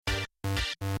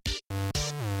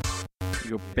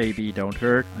Your baby, don't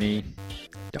hurt me.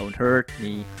 Don't hurt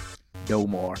me. No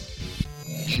more.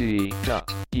 G.E.E.K.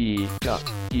 G.E.E.K.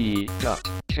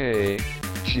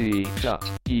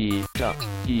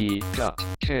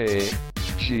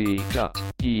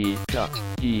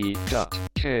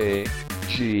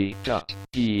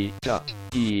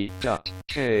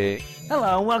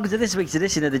 Hello and welcome to this week's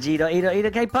edition of the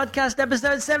G.E.E.K podcast,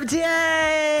 episode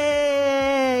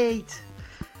 78!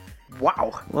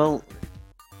 Wow. Well,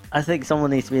 I think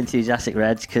someone needs to be enthusiastic,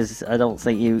 Reg, because I don't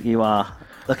think you are.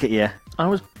 Look at you, I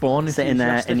was born sitting there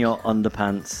enthusiastic. in your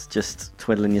underpants, just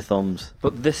twiddling your thumbs.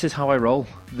 But this is how I roll.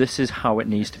 This is how it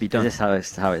needs to be done. Is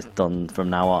this how it's done from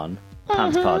now on?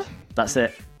 Pants Pod. That's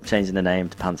it. Changing the name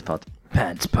to Pants Pod.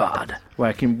 Pants Pod. Where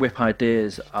I can whip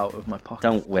ideas out of my pocket.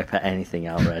 Don't whip at anything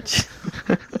out, Reg.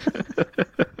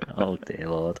 Oh dear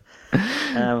Lord.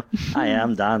 Hi,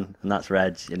 I'm Dan, and that's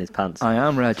Reg in his pants. I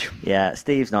am Reg. Yeah,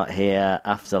 Steve's not here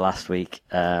after last week.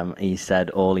 He said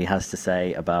all he has to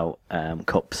say about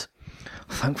cups.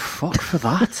 Thank fuck for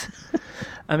that.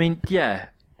 I mean, yeah,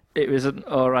 it was an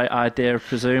alright idea, I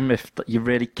presume, if you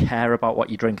really care about what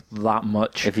you drink that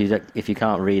much. If you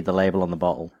can't read the label on the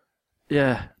bottle.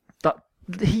 Yeah, that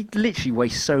he literally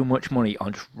wastes so much money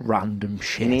on just random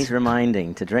shit. He needs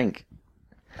reminding to drink.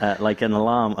 Like an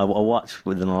alarm, a watch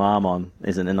with an alarm on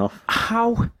isn't enough.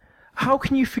 How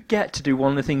can you forget to do one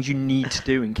of the things you need to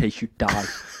do in case you die?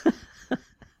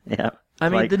 Yeah. I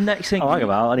mean, Like, the next thing...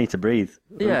 I need to breathe.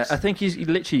 Yeah, Oops. I think he's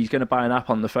going to buy an app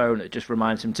on the phone that just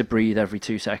reminds him to breathe every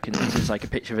 2 seconds. It's like a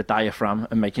picture of a diaphragm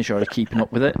and making sure he's keeping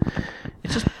up with it.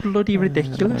 It's just bloody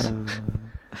ridiculous.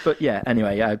 But yeah,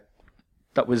 anyway,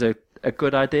 that was a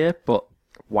good idea, but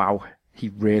wow, he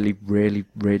really, really,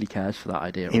 really cares for that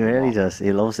idea. He really does.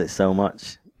 He loves it so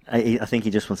much. I think he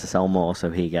just wants to sell more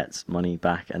so he gets money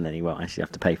back and then he won't actually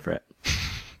have to pay for it.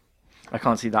 I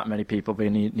can't see that many people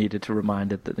being needed to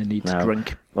reminded that they need to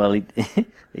drink. Well, he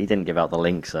didn't give out the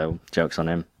link, so joke's on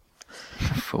him.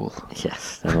 Fool.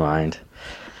 Yes, never mind.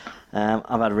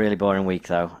 I've had a really boring week,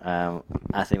 though.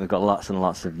 I think we've got lots and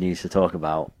lots of news to talk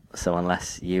about, so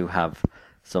unless you have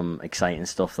some exciting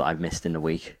stuff that I've missed in the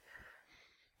week.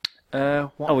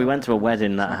 We went to a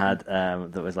wedding that had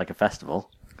that was like a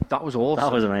festival. That was awesome.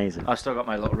 That was amazing. I've still got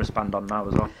my little wristband on now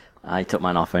as well. I took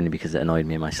mine off only because it annoyed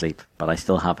me in my sleep, but I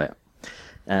still have it.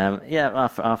 Our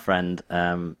friend,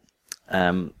 her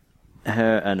and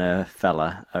her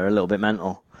fella are a little bit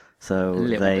mental. So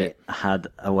they had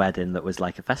a wedding that was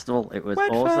like a festival. It was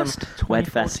awesome.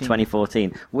 Wedfest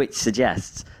 2014, which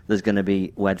suggests there's going to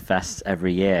be Wedfests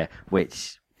every year,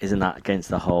 which isn't that against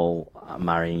the whole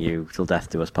marrying you till death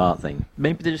do us part thing?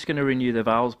 Maybe they're just going to renew their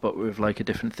vows, but with like a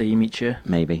different theme each year.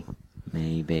 Maybe.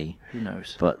 Who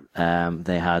knows? But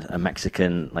they had a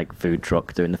Mexican like food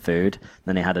truck doing the food.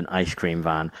 Then they had an ice cream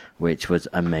van, which was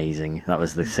amazing. That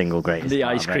was the single greatest. The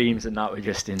part ice of it. creams and that were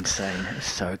just insane. It was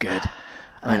so good.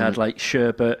 I had like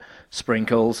sherbet,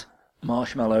 sprinkles,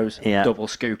 marshmallows, double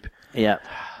scoop. Yeah,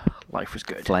 Life was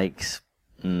good. flakes.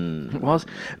 It was.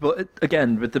 But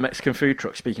again, with the Mexican food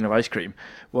truck, speaking of ice cream,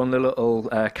 one of the little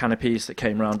canopies that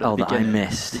came around at the That I beginning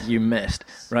missed. that you missed,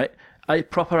 right? A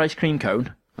proper ice cream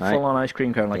cone, Right. full-on ice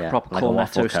cream cone, like a proper like a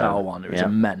waffle cornetto-style cone. one. It was Yeah.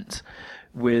 immense.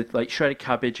 With like shredded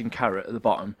cabbage and carrot at the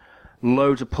bottom,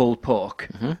 loads of pulled pork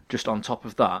Mm-hmm. just on top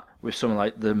of that, with some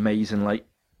like the amazing like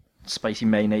spicy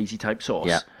mayonnaise type sauce.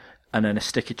 Yeah. And then a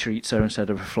stick of chorizo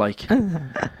instead of a flake.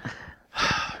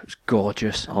 It was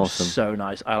gorgeous. It was Awesome. so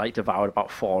nice. I like devoured about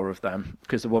 4 of them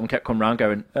because the woman kept coming around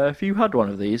going, "Have you had one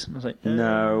of these?" And I was like,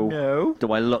 No. no.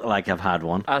 Do I look like I've had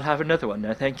one? I'll have another one.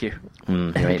 No, thank you.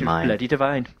 You ate mine. Bloody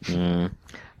divine.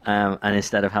 And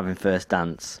instead of having first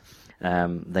dance,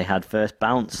 they had first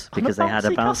bounce because they had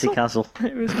a bouncy castle.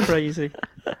 It was crazy.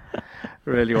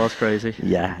 Really was crazy.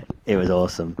 Yeah, it was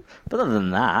awesome. But other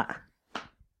than that,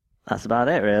 that's about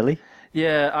it, really.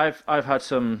 Yeah, I've had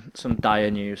some dire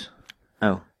news.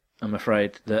 Oh. I'm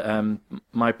afraid that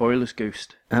my boiler's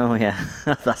goosed, Oh, yeah.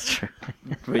 That's true.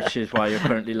 which is why you're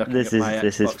currently looking This at is my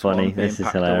this is Xbox funny. One being This is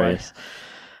packed away. hilarious.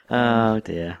 Oh,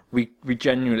 dear. We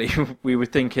genuinely we were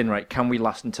thinking, right, can we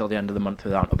last until the end of the month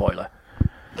without a boiler?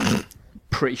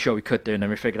 Pretty sure we could do, and then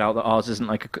we figured out that ours isn't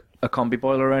like a combi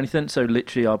boiler or anything. So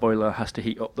literally, our boiler has to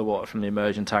heat up the water from the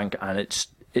immersion tank, and it's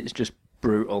just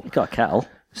brutal. You got a kettle.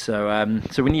 So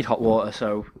so we need hot water.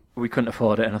 So we couldn't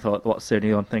afford it, and I thought, what's the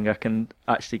only one thing I can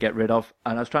actually get rid of?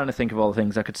 And I was trying to think of all the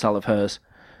things I could sell of hers,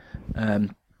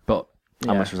 but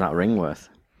How much was that ring worth?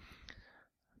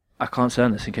 I can't say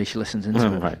this in case she listens into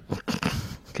it. Right.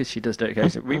 Because she does do it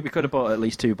occasionally. We could have bought at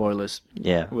least 2 boilers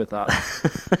Yeah. with that.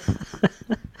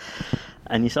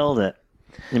 And you sold it.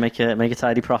 You make a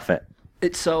tidy profit.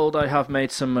 It's sold. I have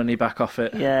made some money back off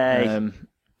it. Yay.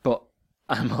 But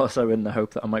I'm also in the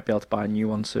hope that I might be able to buy a new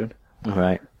one soon. All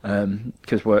right.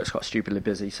 Because work's got stupidly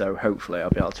busy, so hopefully I'll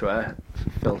be able to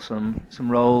fill some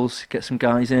roles, get some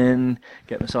guys in,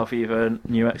 get myself either a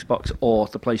new Xbox or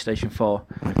the PlayStation 4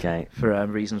 Okay. for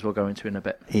reasons we'll go into in a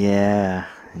bit. Yeah.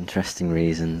 Interesting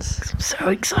reasons. I'm so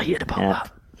excited about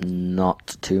Yep.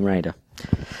 Not Tomb Raider.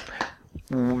 that.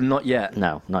 Not yet.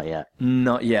 No, not yet.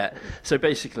 Not yet. So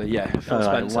basically, yeah, Phil All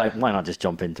right, Spencer. why not just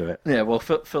jump into it? Yeah, well,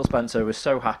 Phil Spencer was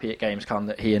so happy at Gamescom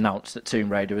that he announced that Tomb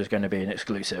Raider was going to be an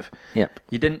exclusive. Yep.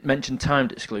 He didn't mention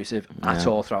timed exclusive at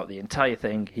all throughout the entire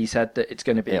thing. He said that it's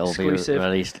going to be It'll exclusive be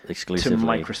released to exclusively.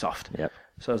 Microsoft. Yep.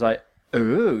 So I was like,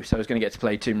 ooh, so I was going to get to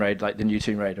play Tomb Raider, like the new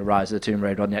Tomb Raider, Rise of the Tomb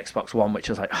Raider on the Xbox One, which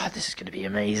I was like, oh, this is going to be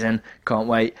amazing. Can't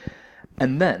wait.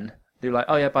 And then they were like,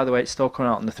 oh yeah, by the way, it's still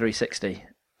coming out on the 360.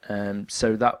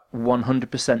 So that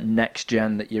 100% next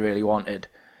gen that you really wanted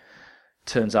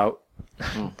turns out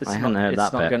I hadn't heard that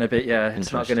it's not bit. going to be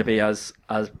it's not going to be as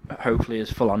hopefully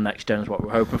as full on next gen as what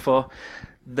we're hoping for.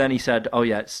 Then he said, oh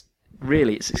yeah, it's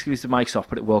exclusive to Microsoft,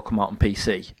 but it will come out on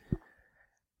PC.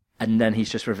 And then he's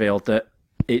just revealed that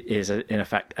it is in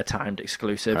effect a timed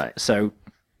exclusive. Right. But So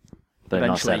not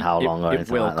eventually said how long or it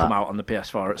anything will like come that. out on the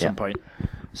PS4 at some point.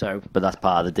 So But that's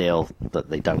part of the deal that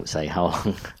they don't say how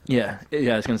long. yeah,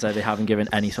 I was going to say they haven't given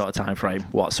any sort of time frame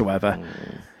whatsoever.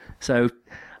 So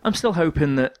I'm still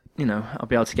hoping that I'll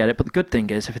be able to get it. But the good thing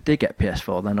is, if I did get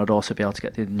PS4, then I'd also be able to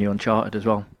get the new Uncharted as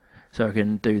well, so I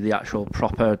can do the actual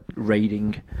proper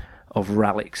raiding of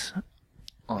relics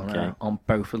on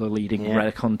both of the leading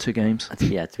Relic Hunter games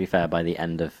Yeah, to be fair, by the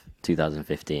end of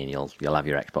 2015, you'll have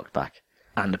your Xbox back.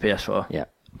 and the PS4 Yeah.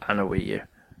 and a Wii U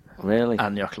Really?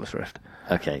 and the Oculus Rift.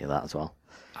 Okay, that as well.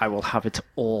 I will have it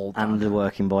all done. And the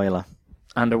working boiler.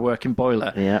 And a working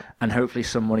boiler. Yeah. And hopefully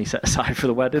some money set aside for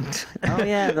the wedding. Oh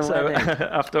yeah, the So wedding.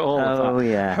 after all of that,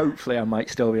 yeah. hopefully I might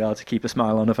still be able to keep a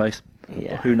smile on her face.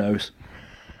 Yeah. Who knows?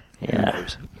 Who Yeah.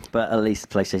 knows? But at least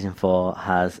PlayStation 4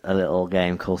 has a little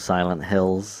game called Silent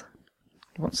Hills.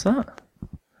 What's that?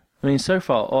 I mean, so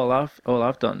far all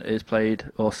I've done is played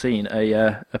or seen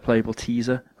a playable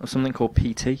teaser of something called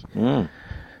PT.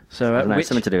 So It's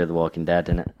something to do with The Walking Dead,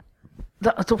 isn't it?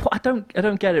 I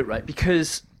don't get it, right,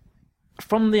 because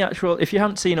from the actual, if you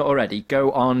haven't seen it already,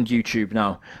 go on YouTube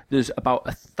now. There's about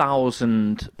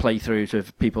 1,000 playthroughs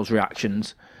of people's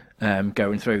reactions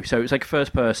going through. So it's like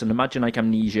first person. Imagine like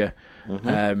Amnesia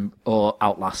or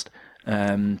Outlast,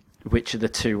 which are the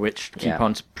two which keep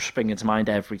on springing to mind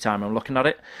every time I'm looking at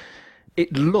it.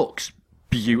 It looks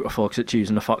beautiful because it's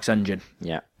using the Fox engine.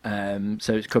 Yeah.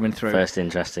 So it's coming through. First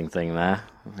interesting thing there.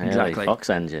 Really, Exactly. Fox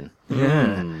engine.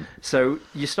 Yeah. So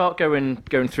you start going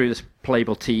through this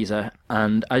playable teaser,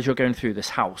 and as you're going through this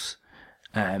house,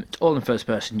 it's all in first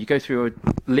person. You go through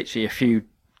literally a few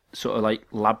sort of like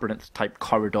labyrinth type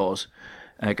corridors,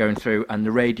 going through, and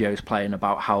the radio's playing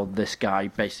about how this guy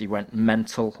basically went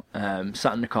mental,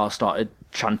 sat in the car, started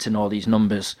chanting all these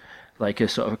numbers, like a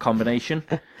sort of a combination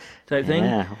type thing.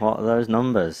 Yeah, what are those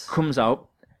numbers? Comes out,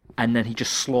 and then he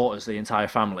just slaughters the entire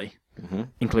family,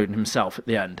 including himself at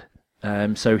the end.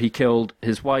 So he killed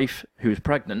his wife, who was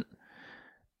pregnant,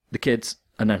 the kids,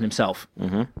 and then himself.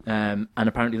 And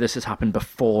apparently this has happened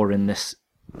before in this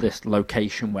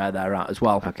location where they're at as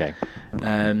well. Okay.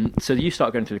 So you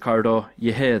start going through the corridor,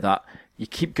 you hear that, you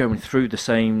keep going through the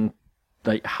same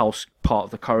like house part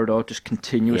of the corridor just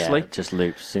continuously. Yeah, it just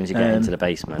loops. As soon as you get into the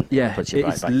basement, yeah, puts you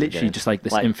right it's back literally again. just like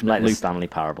this like, infinite like loop. the Stanley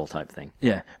Parable type thing.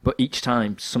 Yeah, but each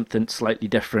time something slightly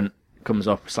different comes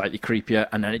up, slightly creepier,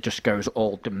 and then it just goes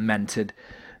all demented.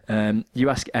 You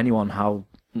ask anyone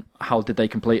how did they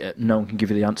complete it, no one can give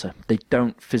you the answer. They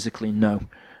don't physically know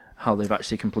how they've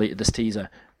actually completed this teaser.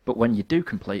 But when you do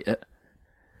complete it,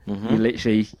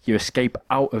 you escape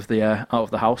out of the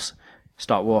house,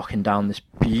 start walking down this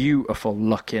beautiful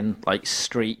looking like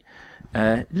street.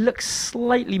 Looks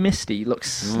slightly misty,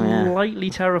 looks slightly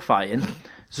terrifying.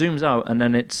 Zooms out, and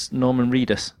then it's Norman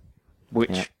Reedus,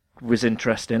 which was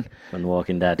interesting. From The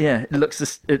Walking Dead. Yeah, it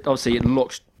looks obviously it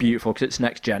looks beautiful because it's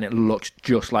next gen. It looks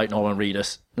just like Norman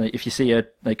Reedus. Like, if you see a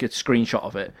screenshot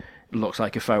of it, it looks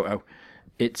like a photo.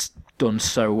 It's done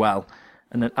so well.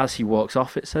 And then as he walks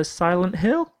off, it says Silent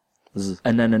Hill,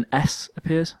 and then an S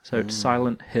appears, so it's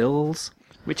Silent Hills,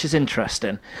 which is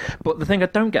interesting. But the thing I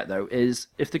don't get though is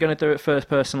if they're going to do it first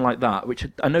person like that, which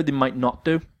I know they might not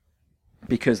do,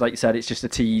 because like you said, it's just a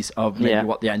tease of maybe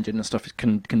what the engine and stuff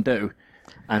can do.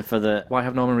 And for the Why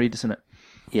have Norman Reedus in it?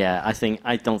 Yeah,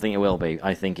 I don't think it will be.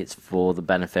 I think it's for the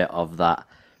benefit of that,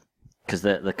 because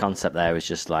the concept there is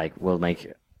just like we'll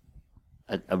make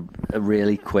a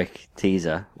really quick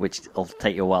teaser, which will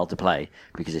take you a while to play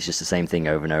because it's just the same thing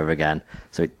over and over again.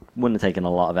 So it wouldn't have taken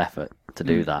a lot of effort to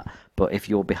do that. But if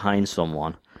you're behind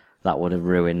someone, that would have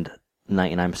ruined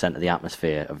 99% of the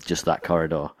atmosphere of just that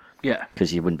corridor. Yeah.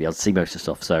 Because you wouldn't be able to see most of the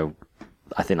stuff. So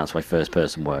I think that's why first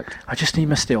person worked. I just need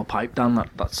my steel pipe, Dan.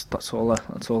 That's all.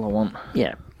 That's all I want.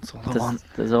 Yeah. That's all I want.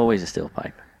 There's always a steel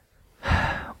pipe.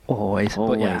 Always.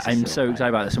 But yeah, Always a I'm steel so pipe. excited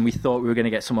about this, and we thought we were going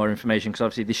to get some more information because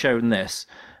obviously they showed this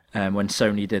when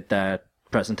Sony did their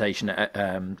presentation at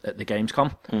the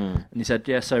Gamescom, and he said,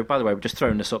 "Yeah, so by the way, we're just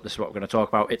throwing this up. This is what we're going to talk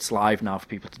about. It's live now for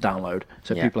people to download."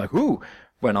 So Yeah. people are like, "Ooh,"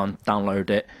 went on, download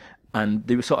it, and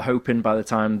they were sort of hoping by the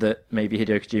time that maybe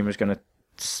Hideo Kojima was going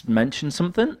to mention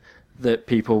something that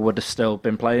people would have still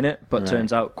been playing it, but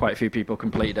turns out quite a few people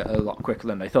completed it a lot quicker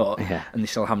than they thought, Yeah. and they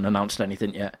still haven't announced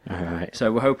anything yet. Right.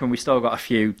 So we're hoping we still got a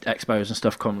few expos and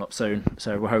stuff coming up soon.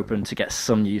 So we're hoping to get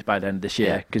some news by the end of this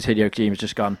year because Hideo Kojima's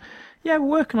just gone, yeah,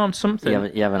 we're working on something.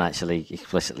 You haven't actually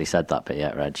explicitly said that bit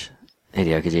yet, Reg.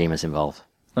 Hideo Kojima's involved.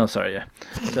 Oh, sorry, yeah.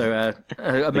 So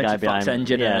I mentioned Fox behind-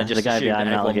 Engine, yeah, and I just the guy assumed behind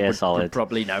that Metal everyone Gear would Solid.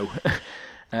 probably know.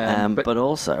 But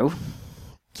also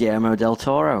Guillermo del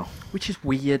Toro. Which is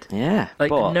weird. Yeah. Like,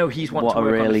 but no, he's wanted what to work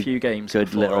a really on a few games. good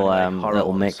before, little and, like, horror little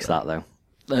ones, mix so. that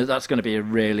though. That's going to be a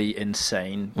really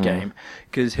insane game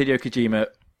because Hideo Kojima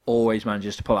always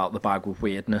manages to pull out the bag with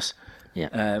weirdness.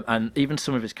 Yeah. And even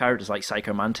some of his characters, like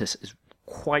Psycho Mantis, is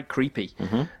quite creepy.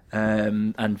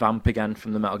 And Vamp again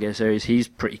from the Metal Gear series, he's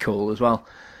pretty cool as well.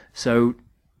 So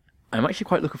I'm actually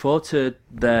quite looking forward to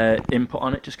their input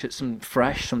on it, just 'cause it's something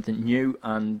fresh, something new,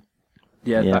 and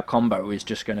yeah. That combo is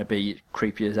just going to be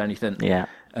creepy as anything. Yeah.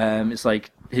 It's like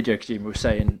Hideo Kojima was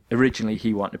saying, originally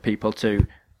he wanted people to,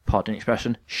 pardon the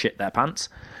expression, shit their pants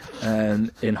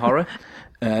in horror.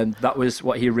 That was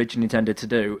what he originally intended to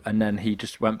do, and then he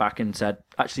just went back and said,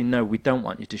 actually, no, we don't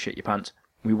want you to shit your pants.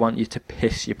 We want you to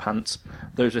piss your pants.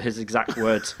 Those were his exact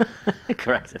words. He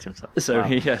corrected himself. So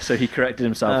Wow. so he corrected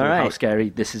himself All with how right. scary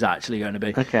this is actually going to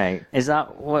be. Okay. Is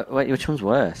that which one's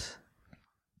worse?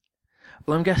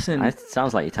 Well, I'm guessing... It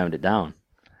sounds like you toned it down.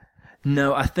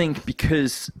 No, I think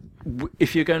because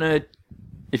if you're gonna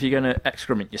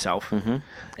excrement yourself,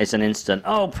 It's an instant.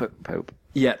 Oh, poop.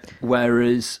 yeah.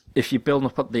 Whereas if you build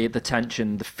up the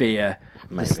tension, the fear,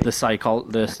 Maybe. the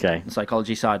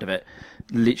psychology side of it,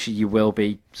 literally you will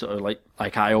be sort of like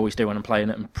I always do when I'm playing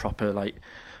it, and proper like,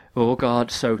 oh god,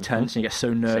 so tense, and you get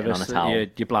so nervous on a that towel.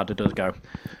 your bladder does go.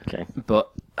 Okay. But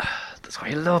that's why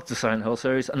I love the Silent Hill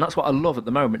series, and that's what I love at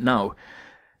the moment now.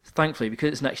 Thankfully,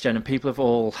 because it's next gen and people have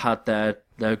all had their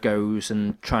goes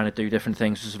and trying to do different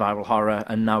things with survival horror,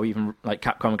 and now even like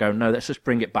Capcom are going, no, let's just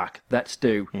bring it back. Let's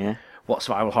do what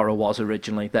survival horror was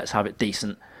originally. Let's have it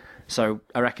decent. So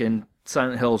I reckon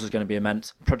Silent Hills is going to be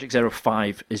immense. Project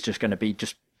 05 is just going to be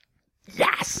just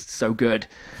yes, so good.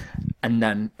 And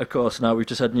then, of course, now we've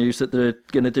just had news that they're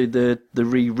going to do the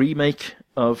remake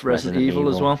of Resident Evil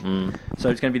as well. So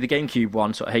it's going to be the GameCube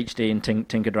one, sort of HD and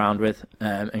tinkered around with,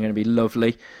 and going to be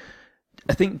lovely.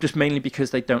 I think just mainly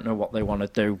because they don't know what they want to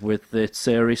do with the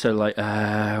series. So like,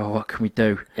 what can we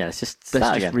do? Yeah, let's just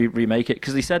Remake it,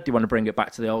 because they said they want to bring it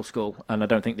back to the old school, and I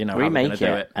don't think they know how they're going remake to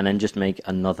do it. and then just make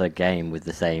another game with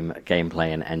the same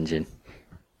gameplay and engine.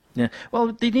 Yeah,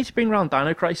 well, they need to bring around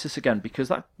Dino Crisis again, because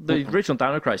the original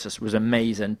Dino Crisis was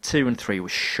amazing. 2 and 3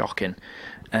 was shocking,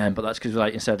 but that's because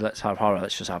like instead of let's have horror,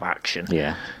 let's just have action.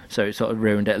 Yeah. So it sort of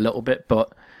ruined it a little bit,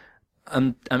 but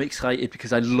I'm excited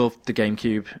because I loved the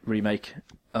GameCube remake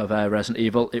of Resident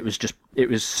Evil. It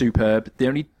was superb. The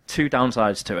only two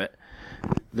downsides to it,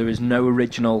 there was no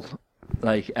original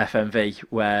like FMV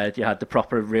where you had the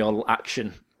proper real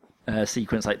action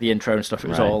sequence, like the intro and stuff. It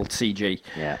was all CG,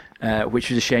 which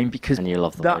was a shame because And you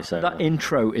love the that voiceover.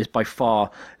 intro is by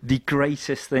far the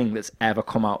greatest thing that's ever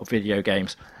come out of video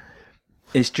games.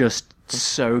 It's just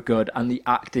so good, and the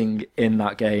acting in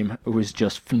that game was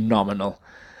just phenomenal.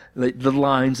 The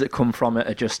lines that come from it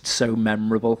are just so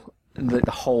memorable.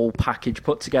 The whole package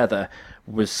put together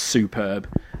was superb.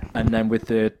 And then with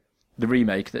the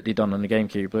remake that they'd done on the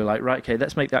GameCube, we were like, right, okay,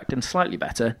 let's make the acting slightly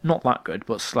better. Not that good,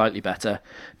 but slightly better.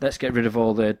 Let's get rid of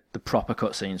all the proper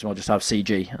cutscenes and we'll just have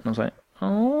CG. And I was like,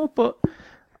 oh, but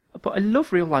I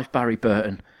love real life Barry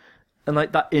Burton. And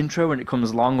like that intro when it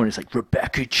comes along, when it's like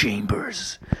Rebecca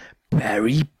Chambers,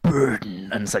 Barry Burton,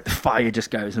 and it's like the fire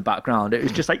just goes in the background. It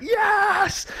was just like,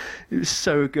 yes, it was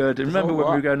so good. And remember when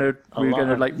we were going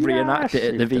to like reenact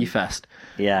it at the V Fest?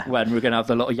 Yeah. When we were going to have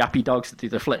the little yappy dogs that do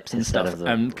the flips and Instead stuff, of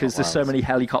the because there's so wilds. many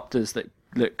helicopters that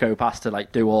go past to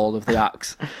like do all of the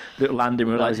acts that landing.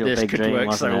 We were That like, was your this big could dream, work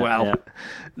wasn't so it? well. Yeah.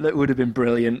 That would have been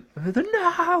brilliant.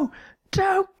 No,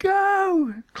 don't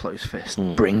go. Close fist,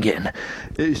 bring in.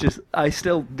 It's just,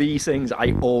 these things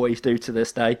I always do to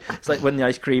this day. It's like when the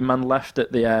ice cream man left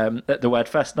at the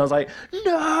Wedfest, and I was like,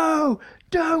 no,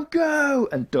 don't go,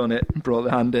 and done it, and brought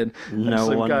the hand in. No and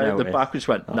some one guy noticed. at the back just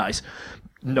went, nice.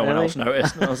 No one Really? else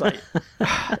noticed, and I was like,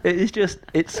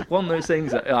 it's one of those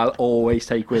things that I'll always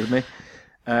take with me.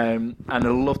 And I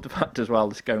love the fact as well,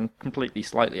 this is going completely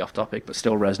slightly off topic, but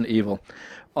still Resident Evil.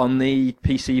 On the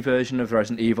PC version of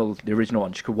Resident Evil, the original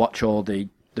one, you could watch all the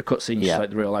cutscenes, Yeah.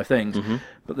 like the real life things.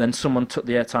 But then someone took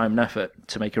the airtime and effort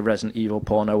to make a Resident Evil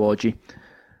porno orgy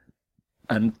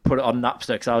and put it on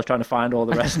Napster, because I was trying to find all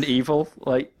the Resident Evil,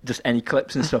 like just any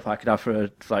clips and stuff I could have for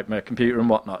like my computer and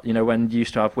whatnot. You know, when you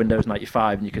used to have Windows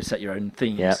 95 and you could set your own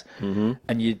themes, Yeah. Mm-hmm.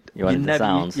 and you wanted the never,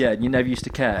 sounds. you never used to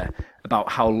care about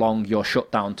how long your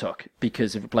shutdown took,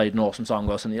 because if it played an awesome song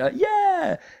or something, you're like,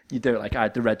 yeah, you do it. Like I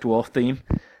had the Red Dwarf theme,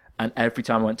 and every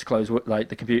time I went to close like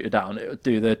the computer down, it would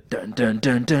do the dun dun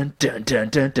dun dun dun dun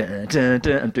dun dun dun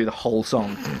dun, and do the whole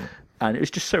song, and it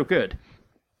was just so good.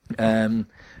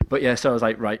 But yeah, so I was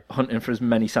like, right, hunting for as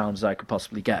many sounds as I could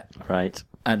possibly get. Right.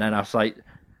 And then I was like,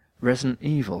 Resident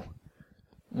Evil,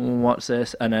 what's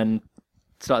this? And then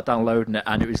started downloading it,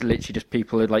 and it was literally just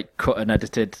people who'd like cut and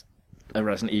edited a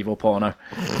Resident Evil porno.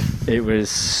 It was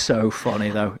so funny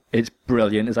though. It's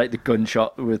brilliant. It's like the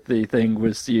gunshot with the thing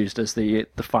was used as the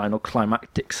final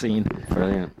climactic scene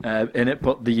Brilliant. in it,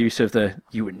 but the use of the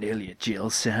 "you were nearly a Jill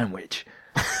sandwich,"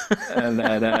 and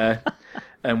then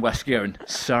and Wes going,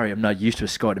 "Sorry, I'm not used to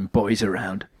escorting boys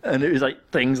around," and it was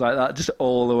like things like that just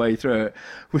all the way through. It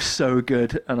was so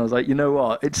good, and I was like, you know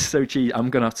what? It's so cheap. I'm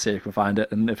gonna have to see if I can find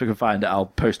it, and if I can find it, I'll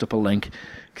post up a link,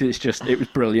 because it was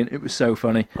brilliant. It was so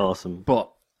funny. Awesome.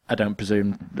 But I don't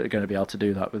presume they're going to be able to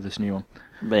do that with this new one.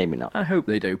 Maybe not. I hope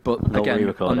they do, but They'll again,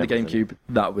 re-record on the everything. GameCube,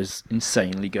 that was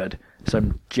insanely good. So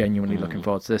I'm genuinely looking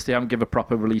forward to this. They haven't given a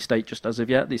proper release date just as of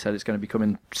yet. They said it's going to be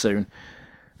coming soon.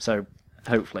 So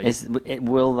hopefully.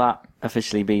 Will that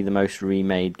officially be the most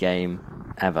remade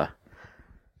game ever?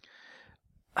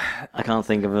 I can't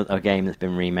think of a game that's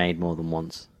been remade more than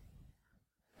once.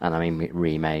 And I mean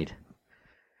remade.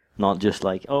 Not just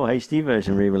like, oh, HD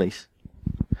version re-release.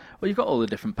 Well, you've got all the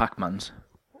different Pac-Mans.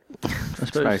 I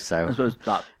suppose so. I suppose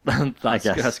that guess.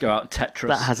 has to go out. Tetris.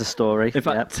 That has a story. In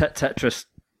fact, Yep. Tetris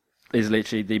is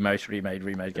literally the most remade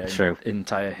game True. in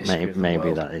entire history of the Maybe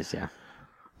world. that is, yeah.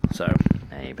 So,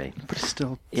 Maybe. but it's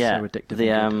still Yeah. so addictive.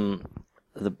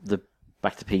 The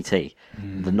back to PT,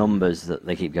 the numbers that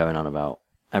they keep going on about.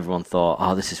 Everyone thought,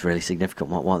 oh, this is really significant.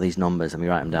 What are these numbers? Let me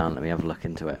write them down. Let me have a look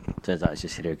into it. Turns out it's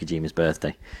just Hideo Kojima's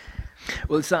birthday.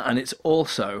 Well, it's that, and it's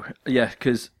also,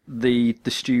 because the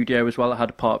studio as well, it had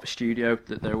a part of a studio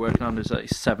that they're working on. There's like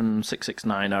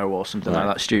 76690 or something like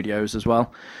Right. that studios as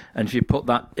well. And if you put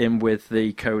that in with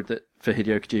the code that for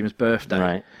Hideo Kojima's birthday,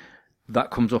 Right.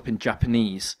 that comes up in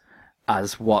Japanese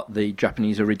as what the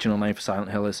Japanese original name for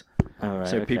Silent Hill is. Oh, right,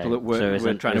 So okay. people that were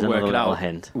So trying there's to work another it little out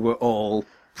hint. were all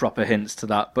proper hints to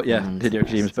that. But yeah, Hideo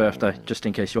Kojima's birthday, just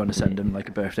in case you want to send him like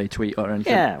a birthday tweet or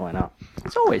anything. Yeah, why not?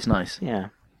 It's always nice. Yeah.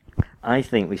 I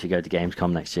think we should go to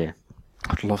Gamescom next year.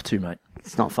 I'd love to, mate.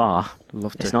 It's not far.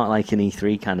 Love to. It's not like an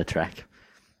E3 kind of trek.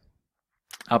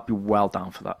 I'd be well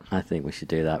down for that. I think we should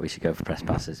do that. We should go for press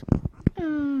passes.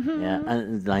 Yeah,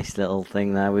 and nice little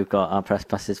thing there. We've got our press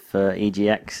passes for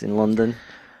EGX in London.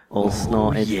 All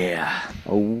snorted. Yeah.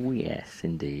 Oh, yes,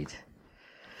 indeed.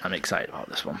 I'm excited about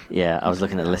this one. Yeah, I was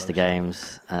looking at the list of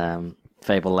games.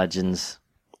 Fable Legends.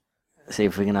 See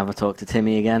if we can have a talk to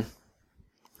Timmy again.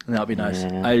 That'd be nice.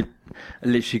 Yeah. I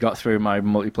literally got through my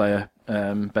multiplayer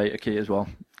beta key as well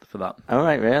for that. Oh,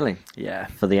 right, really? Yeah.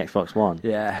 For the Xbox One?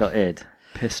 Yeah. Got id.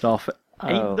 Pissed off Oh.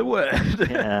 ain't the word.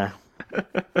 Yeah,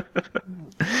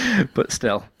 But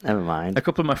still. never mind. A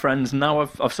couple of my friends, now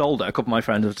I've sold it, a couple of my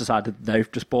friends have decided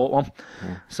they've just bought one.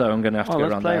 Yeah. So I'm going to have to Oh, go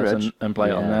let's around play, theirs Rich. and play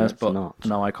it on Yeah, theirs. let's But not.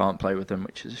 now I can't play with them,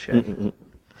 which is a shame.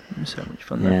 It was so much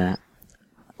fun there. Yeah.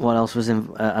 What else was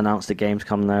announced at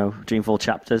Gamescom, though? Dreamfall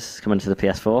Chapters coming to the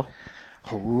PS4.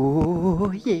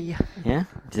 Oh, yeah. Yeah? Do you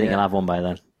think Yeah. you'll have one by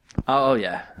then? Oh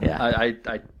yeah, Yeah. I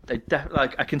definitely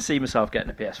like. I can see myself getting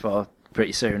a PS4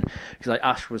 pretty soon because like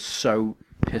Ash was so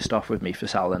pissed off with me for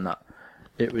selling that.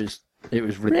 It was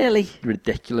Really?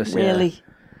 ridiculous. Really?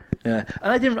 Yeah.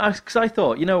 And I didn't ask because I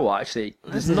thought, you know what? Actually,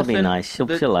 there's This will be nothing. nice. She'll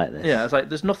like this. Yeah, it's like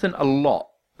there's nothing a lot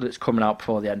that's coming out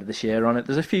before the end of this year on it.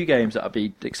 There's a few games that I'd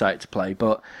be excited to play,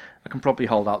 but I can probably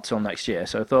hold out till next year.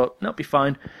 So I thought that'll be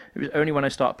fine. It was only when I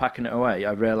started packing it away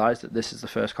I realised that this is the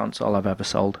first console I've ever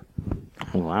sold.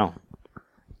 Oh, wow.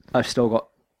 I've still got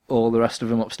all the rest of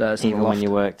them upstairs. in the Even when loft.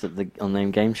 you worked at the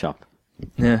unnamed game shop.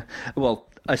 Yeah. Well,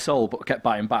 I sold but kept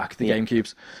buying back the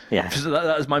GameCubes. Yeah. So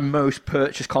that is my most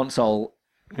purchased console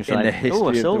It's in the history a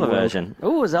of the silver world. version.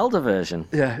 Oh, a Zelda version.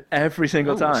 Yeah, every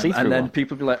single time. see-through And then one.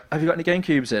 people be like, have you got any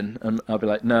GameCubes in? And I'll be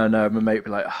like, no. My mate would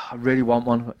be like, I really want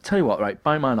one. Tell you what, right,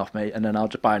 buy mine off me, and then I'll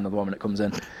just buy another one when it comes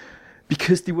in.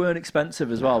 Because they weren't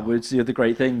expensive as well, which is the other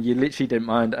great thing. You literally didn't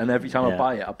mind. And every time I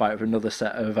buy it for another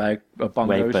set of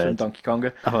bongos from Donkey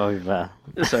Konga. Oh, yeah.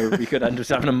 So we could end up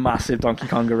having a massive Donkey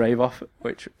Konga rave off.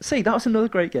 Which, see, that was another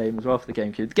great game as well for the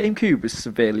GameCube. The GameCube was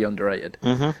severely underrated.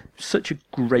 Mm-hmm. Such a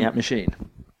great machine.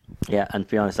 Yeah, and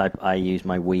to be honest, I use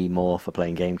my Wii more for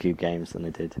playing GameCube games than I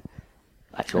did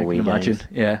actual I Wii can imagine. games.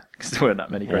 Yeah, because there weren't that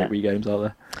many great Wii games, are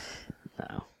there?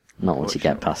 No, not once you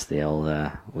get past the old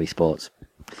Wii Sports.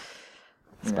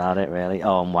 That's about it, really.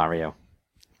 Oh, and Wario.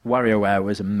 WarioWare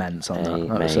was immense on that.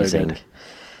 That was so Amazing.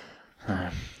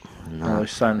 good. Those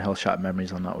Silent Hill Shattered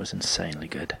Memories on that was insanely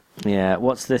good. Yeah,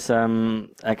 what's this Xbox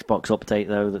update,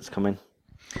 though, that's coming?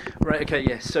 Right, okay,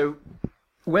 yeah. So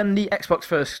when the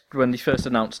Xbox when they first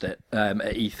announced it at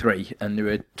E3, and they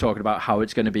were talking about how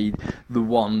it's going to be the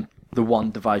one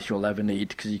device you'll ever need,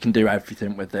 because you can do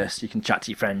everything with this. You can chat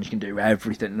to your friends, you can do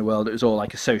everything in the world. It was all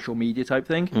like a social media type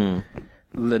thing.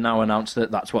 They now announced that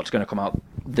that's what's going to come out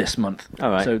this month.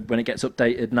 All right. So when it gets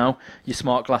updated now, your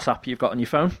smart glass app you've got on your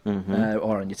phone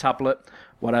or on your tablet,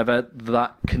 whatever,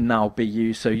 that can now be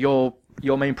used. So your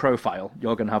main profile,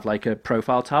 you're going to have like a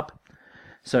profile tab,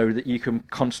 so that you can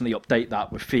constantly update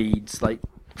that with feeds, like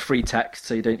free text,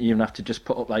 so you don't even have to just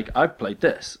put up like, I've played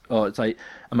this, or it's like,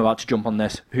 I'm about to jump on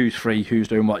this, who's free, who's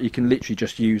doing what. You can literally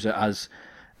just use it as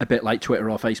a bit like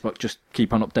Twitter or Facebook, just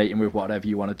keep on updating with whatever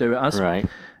you want to do it as. Right.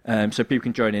 So people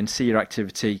can join in, see your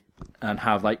activity, and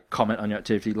have like comment on your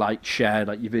activity, like share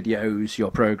like your videos, your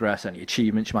progress, any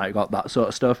achievements you might have got, that sort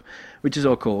of stuff, which is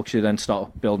all cool, because you then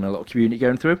start building a little community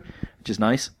going through, which is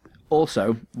nice.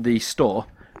 Also, the store,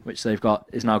 which they've got,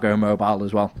 is now going mobile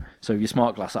as well. So your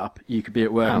smart glass app, you could be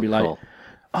at work and be cool. like,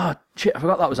 oh shit, I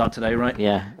forgot that was out today, right?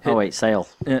 Yeah. Sale.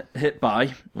 Hit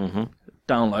buy,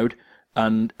 download,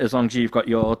 and as long as you've got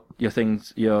your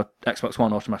things, your Xbox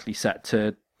One automatically set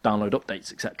to download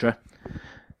updates, etc.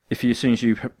 As soon as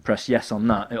you press yes on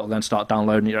that, it'll then start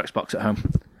downloading your Xbox at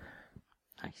home.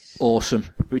 Nice. Awesome,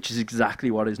 which is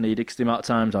exactly what is needed. Because the amount of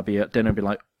times I'll be at dinner and be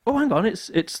like, oh, hang on, it's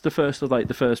the first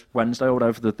Wednesday or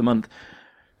whatever the month,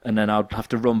 and then I'd have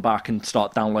to run back and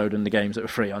start downloading the games that were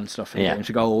free on stuff, Games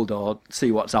to Gold, or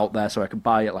see what's out there so I could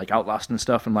buy it, like Outlast and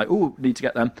stuff. And like, oh, need to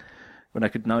get them. When I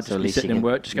could now just be sitting in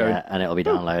work, just go, and it'll be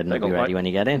downloaded and it'll be ready when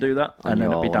you get in. Do that, and then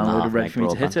it'll be downloaded, ready for me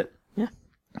to hit it. Yeah.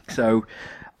 So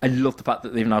I love the fact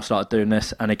that they've now started doing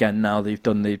this, and again, now they've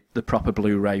done the proper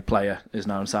Blu-ray player is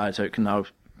now inside, so it can now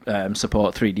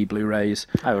support 3D Blu-rays.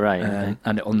 Oh, right. Okay.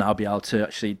 And it'll now be able to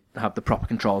actually have the proper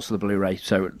controls for the Blu-ray,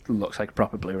 so it looks like a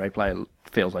proper Blu-ray player,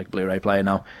 feels like a Blu-ray player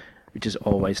now, which is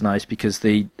always nice, because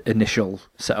the initial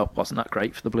setup wasn't that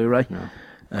great for the Blu-ray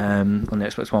on the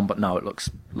Xbox One, but now it looks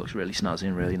really snazzy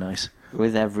and really nice.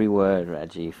 With every word,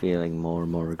 Reggie, feeling more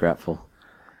and more regretful.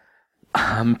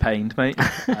 I'm pained, mate.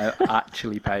 I'm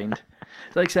actually pained.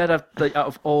 Like I said, out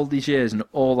of all these years and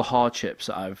all the hardships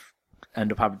that I've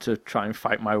ended up having to try and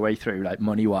fight my way through, like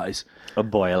money-wise, A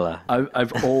boiler.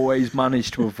 I've always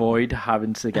managed to avoid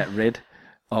having to get rid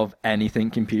of anything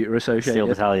computer associated. Steel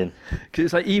Battalion. Because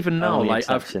it's like, even now, Only like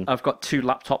exception. I've got 2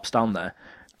 laptops down there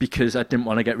because I didn't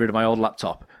want to get rid of my old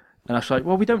laptop. And I was like,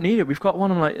 well, we don't need it. We've got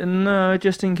one. I'm like, no,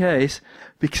 just in case.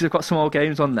 Because I've got some old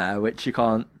games on there which you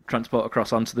can't transport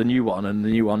across onto the new one. And the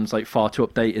new one's like far too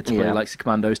updated to play like the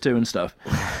Commandos 2 and stuff.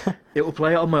 It will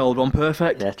play it on my old one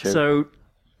perfect. Yeah, true. So,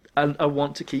 and I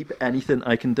want to keep anything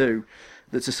I can do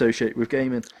that's associated with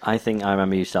gaming. I think I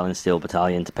remember you selling Steel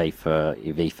Battalion to pay for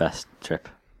your V-Fest trip.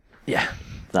 Yeah.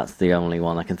 That's the only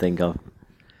one I can think of.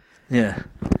 Yeah.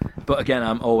 But again,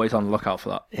 I'm always on the lookout for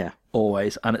that. Yeah.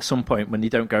 Always. And at some point, when you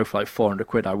don't go for like 400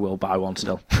 quid, I will buy one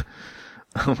still.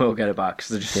 I will get it back because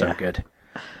they're just so good.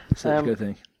 So it's a good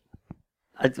thing.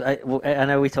 I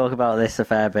know we talk about this a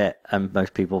fair bit, and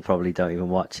most people probably don't even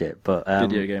watch it. But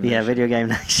Video Game Nation. Video Game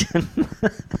Nation.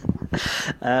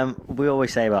 We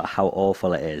always say about how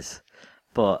awful it is,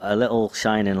 but a little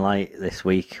shining light this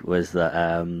week was that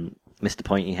Mr.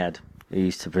 Pointyhead, who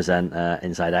used to present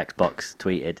Inside Xbox,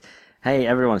 tweeted, "Hey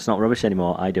everyone, it's not rubbish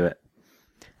anymore. I do it."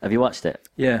 Have you watched it?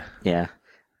 Yeah. Yeah.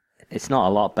 It's not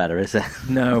a lot better, is it?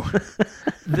 No.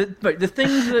 the thing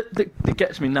that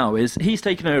gets me now is he's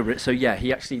taken over it, so yeah,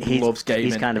 he actually loves gaming.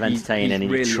 He's kind of entertaining,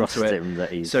 and you trust him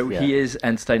that he's... So he is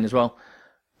entertaining as well.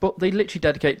 But they literally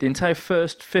dedicate the entire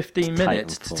first 15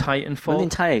 minutes to Titanfall. Well,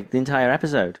 the entire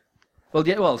episode. Well,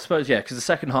 yeah, I suppose, yeah, because the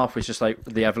second half was just like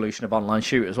the evolution of online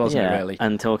shooters, wasn't it, really?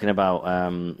 And talking about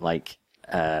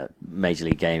Major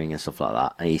League Gaming and stuff like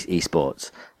that, and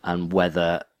esports, and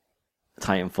whether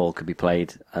Titanfall could be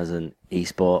played as an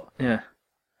esport. Yeah.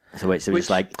 So it's just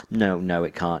like, no,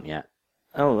 it can't yet.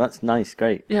 Oh, that's nice,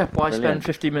 great. Yeah, why Brilliant. spend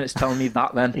 15 minutes telling me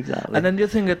that then? Exactly. And then the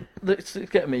other thing that's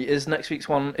getting me is next week's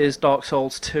one is Dark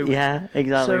Souls 2. Yeah,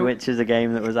 exactly, So- which is a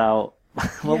game that was out.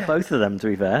 Well, Yeah. both of them, to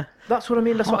be fair. That's what I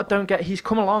mean. That's what I don't get. He's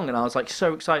come along, and I was like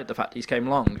so excited the fact he's came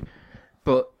along,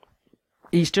 but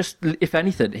he's just, if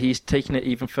anything, he's taken it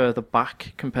even further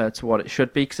back compared to what it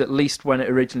should be. Because at least when it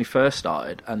originally first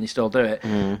started, and they still do it,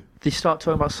 they start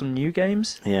talking about some new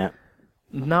games. Yeah.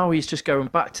 Now he's just going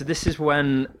back to, this is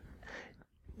when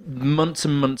months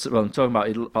and months. Well, I'm talking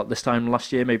about this time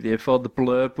last year, maybe the year before. The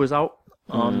Blurb was out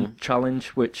on Challenge,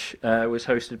 which was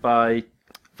hosted by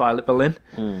Violet Berlin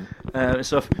and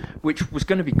stuff, which was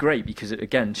going to be great because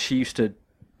again, she used to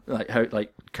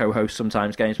like co-host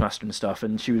sometimes Games Master and stuff,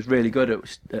 and she was really good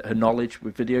at her knowledge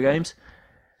with video games.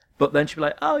 But then she'd be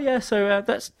like, "Oh yeah, so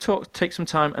let's take some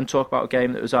time and talk about a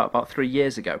game that was out about 3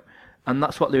 years ago." And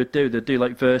that's what they would do. They'd do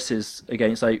like verses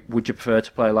against like, would you prefer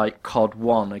to play like COD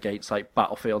 1 against like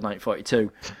Battlefield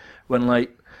 1942, when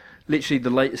like literally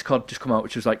the latest COD just come out,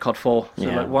 which was like COD 4. So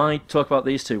Yeah. like, why talk about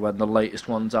these two when the latest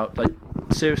one's out? Like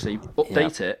seriously,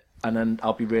 update it, and then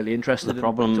I'll be really interested in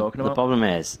what you're talking about. The problem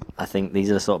is, I think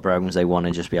these are the sort of programs they want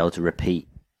to just be able to repeat,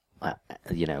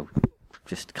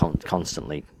 just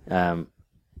constantly.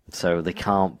 So they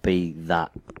can't be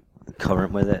that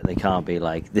current with it. They can't be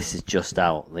like, this is just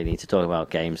out. They need to talk about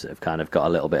games that have kind of got a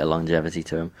little bit of longevity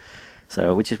to them.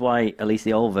 So, which is why at least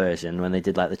the old version, when they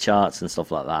did like the charts and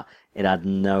stuff like that, it had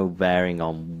no bearing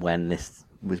on when this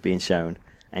was being shown.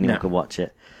 Anyone could watch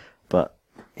it. But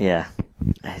yeah,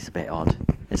 it's a bit odd.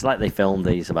 It's like they filmed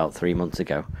these about 3 months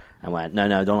ago and went, no,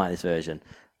 don't like this version.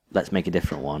 Let's make a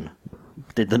different one.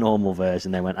 Did the normal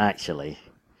version. They went, actually,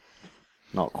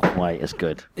 not quite as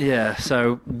good. Yeah,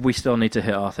 so we still need to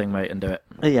hit our thing, mate, and do it.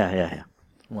 Yeah.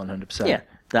 100%. Yeah,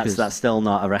 that's still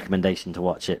not a recommendation to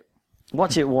watch it.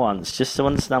 Watch it once, just to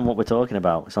understand what we're talking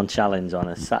about. It's on Challenge on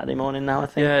a Saturday morning now, I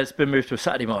think. Yeah, it's been moved to a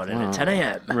Saturday morning at 10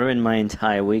 a.m. Ruined my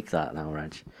entire week, that now,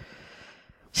 Reg.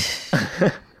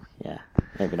 Yeah,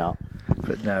 maybe not.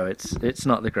 But no, it's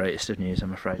not the greatest of news,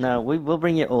 I'm afraid. No, we'll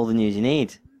bring you all the news you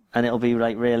need, and it'll be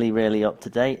like really, really up to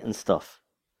date and stuff.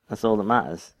 That's all that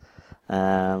matters.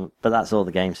 But that's all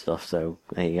the game stuff, so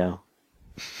there you go.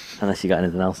 Unless you got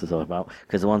anything else to talk about.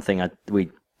 Because the one thing we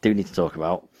do need to talk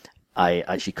about, I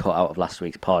actually cut out of last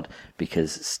week's pod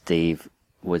because Steve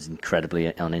was incredibly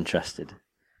uninterested.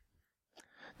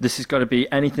 This has got to be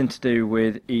anything to do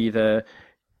with either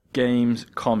games,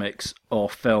 comics, or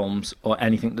films, or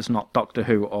anything that's not Doctor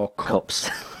Who or Cups.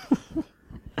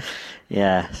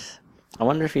 Yes. I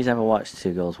wonder if he's ever watched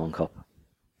Two Girls, One Cup.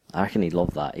 I reckon he'd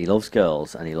love that. He loves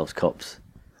girls and he loves cups.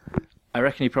 I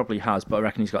reckon he probably has, but I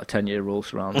reckon he's got a 10-year rule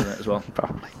surrounding it as well.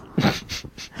 Probably.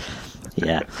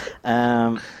 Yeah.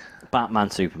 Batman,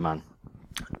 Superman.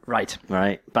 Right.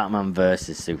 Batman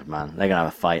versus Superman. They're going to have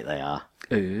a fight, they are.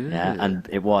 Ooh. Yeah, and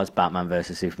it was Batman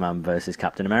versus Superman versus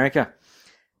Captain America.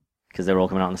 Because they were all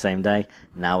coming out on the same day.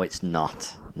 Now it's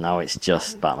not. Now it's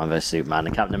just Batman versus Superman.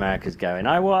 And Captain America's going,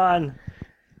 I won!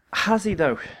 Has he,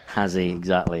 though? Has he?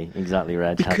 Exactly,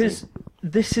 Reg. Because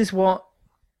this is what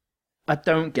I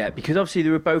don't get. Because obviously they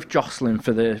were both jostling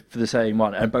for the same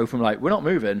one, and both of them like, we're not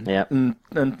moving. Yep.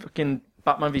 And fucking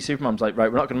Batman v Superman's like, right,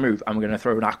 we're not going to move, and we're going to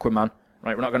throw an Aquaman.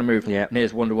 Right, we're not going to move. Yep. And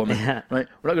here's Wonder Woman. Yeah. Right,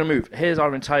 we're not going to move. Here's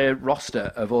our entire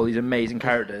roster of all these amazing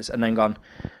characters, and then gone.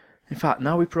 In fact,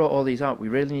 now we brought all these out, we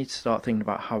really need to start thinking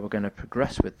about how we're going to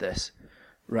progress with this.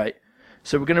 Right.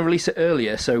 So we're going to release it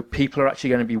earlier, so people are actually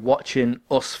going to be watching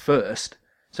us first.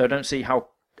 So I don't see how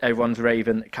everyone's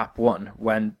raving that Cap won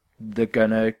when they're going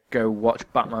to go watch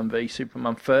Batman v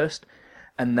Superman first,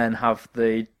 and then have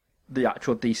the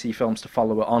actual DC films to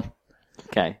follow it on.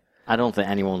 Okay. I don't think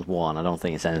anyone's won. I don't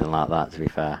think it's anything like that, to be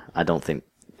fair. I don't think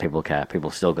people care. People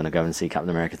are still going to go and see Captain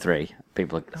America 3.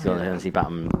 People are still going to go and see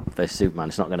Batman vs Superman.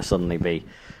 It's not going to suddenly be,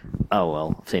 oh,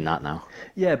 well, I've seen that now.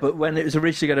 Yeah, but when it was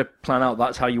originally going to plan out,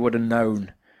 that's how you would have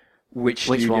known which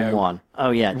one won.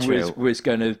 Oh, yeah, true. Was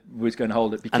going to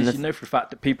hold it, because you know for a fact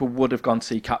that people would have gone to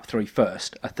see Cap 3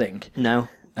 first, I think. No,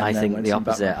 I think the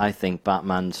opposite. Batman. I think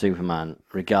Batman, Superman,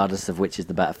 regardless of which is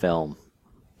the better film,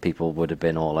 people would have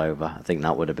been all over. I think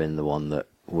that would have been the one that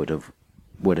would have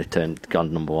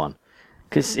gone number one.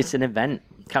 Because it's an event.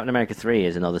 Captain America 3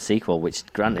 is another sequel, which,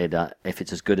 granted, if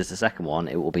it's as good as the second one,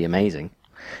 it will be amazing.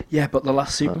 Yeah, but the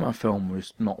last Superman film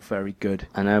was not very good.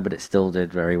 I know, but it still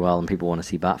did very well, and people want to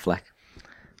see Batfleck.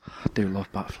 I do love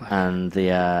Batfleck. And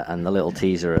the little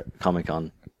teaser at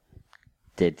Comic-Con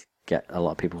did get a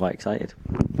lot of people quite excited.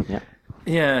 Yeah.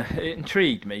 Yeah, it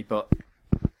intrigued me, but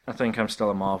I think I'm still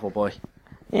a Marvel boy.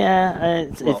 Yeah,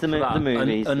 it's Well, the for that.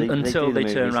 movies. Until do the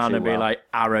they turn movies around too and be well. like,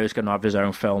 Arrow's going to have his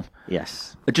own film.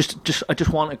 Yes. I just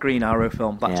want a Green Arrow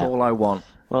film. That's Yeah. all I want.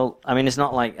 Well, I mean, it's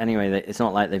not like it's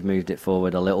not like they've moved it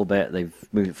forward a little bit. They've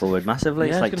moved it forward massively.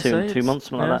 Yeah, It's I was like gonna say, two months,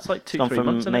 something like it's that. like 2-3 gone from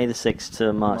months, isn't May it? the 6th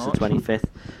to March the March.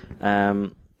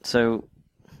 25th. So,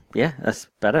 yeah, that's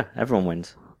better. Everyone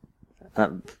wins.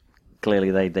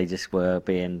 Clearly, they just were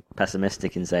being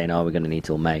pessimistic in saying, "Oh, we're going to need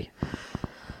till May."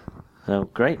 So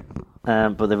great.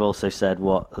 But they've also said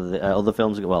what the other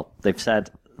films. Well, they've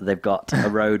said they've got a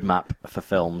roadmap for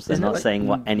films. They're Isn't it not like saying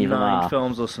what any of them 9 are.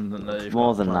 films or something that they've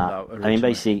More got than planned that. out I mean, originally.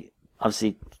 basically,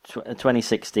 obviously,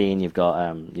 2016 you've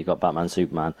got Batman,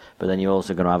 Superman, but then you're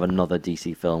also going to have another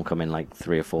DC film coming like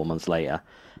 3 or 4 months later.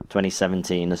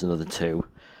 2017 there's another 2.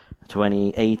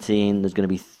 2018 there's going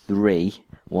to be 3,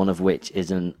 one of which is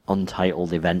an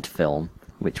untitled event film,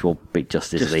 which will be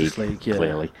Justice League, yeah.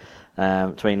 clearly.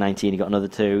 2019 you've got another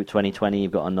 2. 2020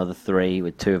 you've got another 3,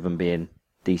 with 2 of them being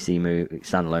DC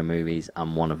standalone movies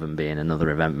and one of them being another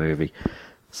event movie.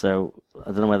 So I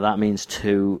don't know whether that means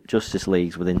 2 Justice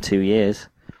Leagues within 2 years.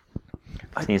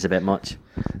 I think it's a bit much.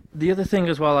 The other thing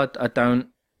as well, I don't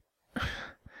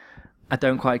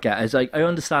quite get is, like, I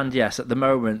understand, yes, at the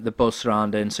moment the buzz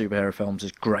surrounding superhero films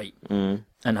is great and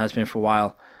has been for a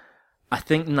while. I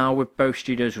think now with both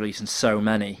studios releasing so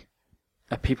many,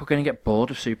 are people going to get bored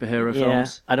of superhero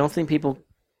films? I don't think people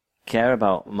care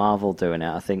about Marvel doing it.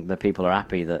 I think that people are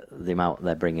happy that the amount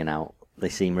they're bringing out, they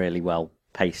seem really well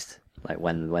paced, like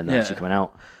when they're actually coming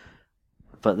out.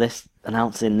 But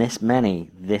announcing this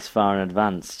many this far in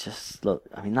advance,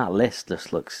 that list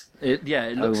just looks It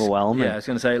looks overwhelming. Yeah, I was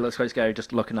going to say it looks quite scary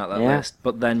just looking at that Yeah. list.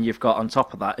 But then you've got on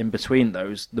top of that, in between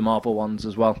those, the Marvel ones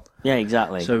as well. Yeah,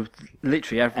 exactly. So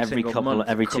literally every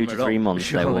every 2 to 3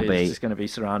 months they will be It's just going to be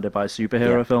surrounded by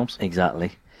superhero films.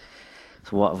 Exactly.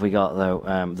 So what have we got though?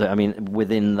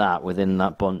 Within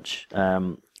that bunch,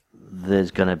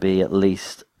 there's going to be at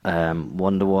least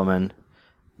Wonder Woman.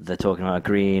 They're talking about a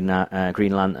Green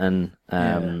Lantern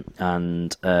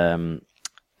and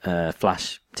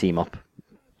Flash team up,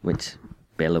 which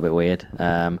be a little bit weird.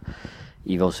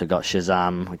 You've also got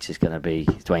Shazam, which is going to be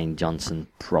Dwayne Johnson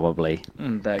probably.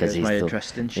 There goes my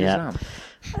interest in Shazam.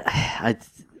 Yeah.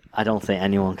 I don't think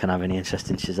anyone can have any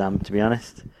interest in Shazam, to be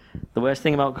honest. The worst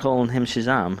thing about calling him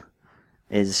Shazam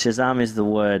is the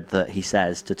word that he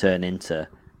says to turn into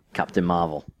Captain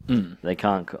Marvel. They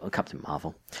can't call Captain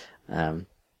Marvel.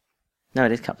 No,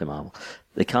 it is Captain Marvel.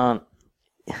 They can't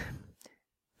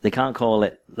call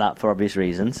it that for obvious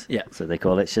reasons. Yeah. So they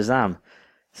call it Shazam.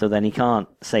 So then he can't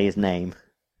say his name.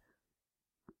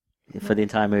 For the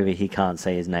entire movie, he can't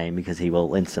say his name because he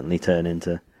will instantly turn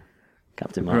into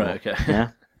Captain Marvel. Right, okay.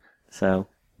 Yeah. So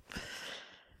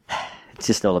it's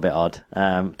just all a bit odd.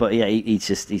 But yeah,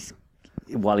 he's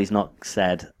while he's not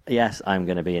said, yes, I'm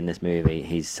going to be in this movie,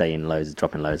 he's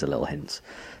dropping loads of little hints.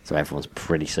 So everyone's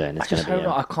pretty certain it's going to be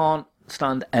him. I can't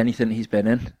stand anything he's been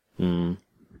in.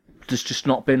 There's just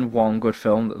not been one good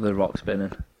film that The Rock's been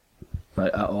in,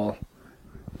 like, at all.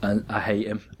 And I hate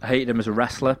him. I hated him as a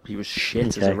wrestler. He was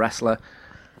shit as a wrestler.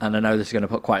 And I know this is going to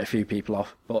put quite a few people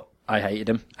off, but I hated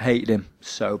him. I hated him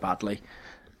so badly.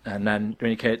 And then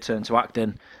when he turned to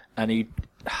acting, and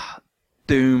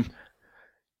Doom,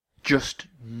 just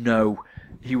no.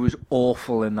 He was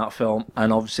awful in that film,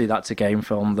 and obviously that's a game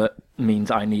film that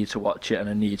means I need to watch it and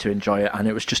I need to enjoy it, and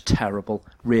it was just terrible.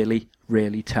 Really,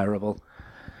 really terrible.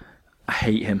 I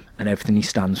hate him and everything he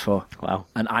stands for. Wow.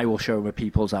 And I will show him a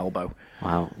people's elbow.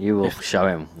 Wow. You will show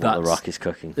him what The Rock is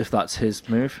cooking. If that's his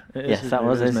move. Yes, that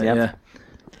was his, yep. Yeah.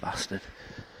 Bastard.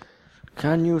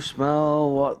 Can you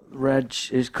smell what Reg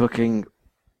is cooking?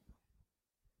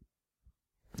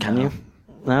 Can you?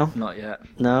 No? Not yet.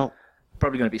 No?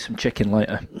 Probably going to be some chicken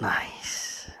later.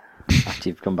 Nice. After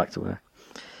you've come back to work.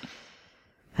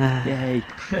 Yay.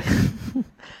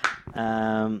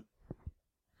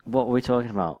 What were we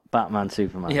talking about? Batman,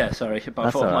 Superman. Yeah, sorry.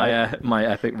 That's all right. My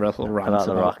epic little rant About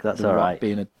The Rock, that's all right.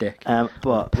 being a dick.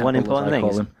 But one important thing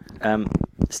call is,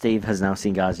 Steve has now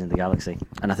seen Guardians of the Galaxy,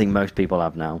 and I think most people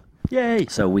have now. Yay!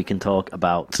 So we can talk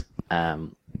about a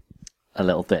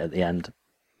little bit at the end.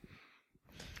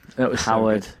 That was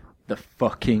Howard, so good. The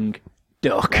fucking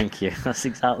duck. Thank you. That's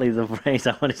exactly the phrase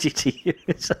I wanted you to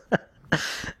use.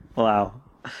 Wow.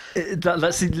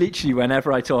 That's literally,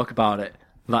 whenever I talk about it,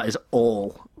 that is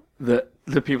all that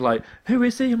the people are like, who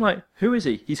is he? I'm like, who is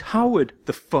he? He's Howard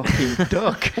the fucking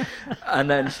duck. And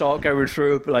then start going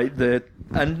through like the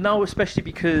And now, especially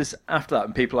because after that,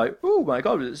 and people are like, oh my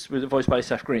god, it was voiced by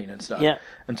Seth Green and stuff. Yeah.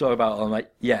 And talk about it, I'm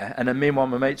like, yeah. And then me and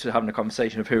one of my mates were having a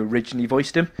conversation of who originally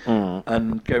voiced him,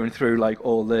 and going through like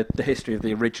all the history of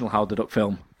the original Howard the Duck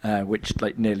film, which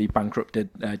like nearly bankrupted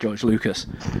George Lucas.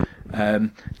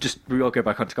 We all go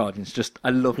back onto Guardians. I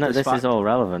love No, this fact. is all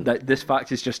relevant. This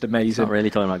fact is just amazing. Not really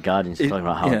talking about Guardians, it's talking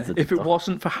about Howard the If it Duck.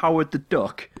 wasn't for Howard the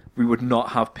Duck, we would not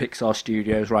have Pixar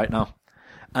Studios right now.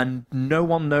 And no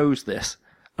one knows this.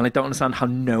 And I don't understand how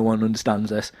no one understands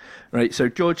this. Right, so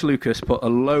George Lucas put a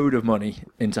load of money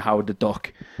into Howard the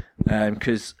Duck,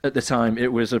 because at the time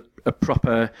it was a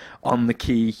proper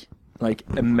on-the-key, like,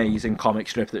 amazing comic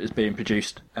strip that was being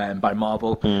produced by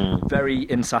Marvel. Very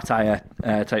in satire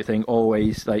type thing,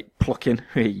 always like plucking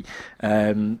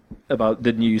about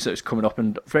the news that was coming up,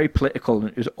 and very political, and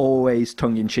it was always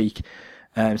tongue-in-cheek.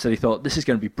 So they thought, this is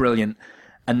going to be brilliant.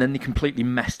 And then they completely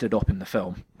messed it up in the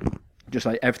film. Just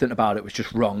like everything about it was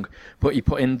just wrong. But he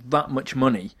put in that much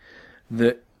money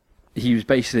that he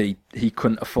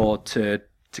couldn't afford to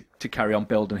carry on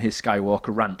building his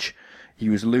Skywalker Ranch. He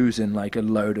was losing like a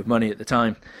load of money at the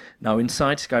time. Now,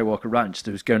 inside Skywalker Ranch,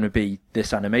 there was going to be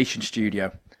this animation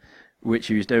studio, which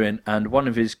he was doing. And one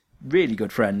of his really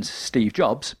good friends, Steve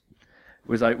Jobs,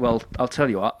 was like, well, I'll tell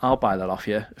you what, I'll buy that off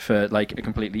you for like a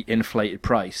completely inflated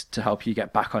price to help you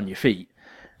get back on your feet.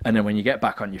 And then when you get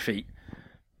back on your feet,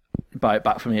 buy it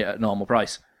back from me at a normal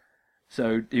price.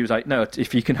 So he was like, no,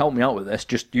 if you can help me out with this,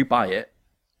 just you buy it,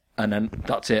 and then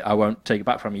that's it. I won't take it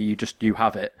back from you. You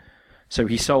have it. So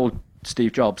he sold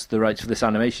Steve Jobs the rights for this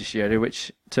animation studio,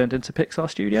 which turned into Pixar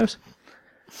Studios.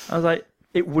 I was like,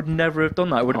 it would never have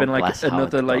done that. It would have been like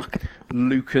another like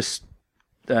Lucas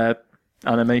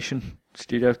animation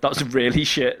studio. That was a really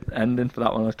shit ending for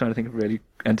that one. I was trying to think of a really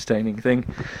entertaining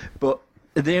thing, but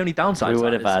the only downside We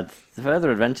would have had the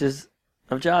further adventures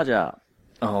of Jar Jar.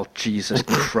 Oh, Jesus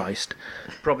Christ.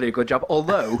 Probably a good job.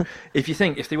 Although, if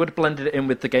they would have blended it in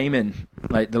with the gaming,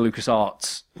 like the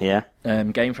LucasArts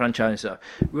game franchise,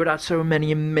 we would have had so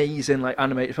many amazing like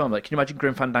animated films. Like, can you imagine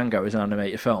Grim Fandango as an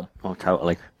animated film? Oh,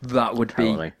 totally. That would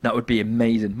be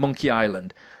amazing. Monkey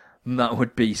Island, that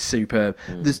would be superb.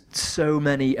 There's so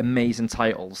many amazing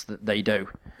titles that they do.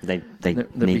 They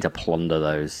need to plunder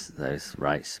those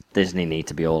rights. Disney need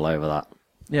to be all over that.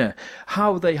 Yeah,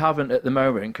 how they haven't at the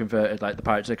moment converted like the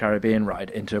Pirates of the Caribbean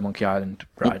ride into a Monkey Island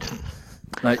ride,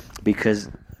 like because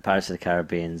Pirates of the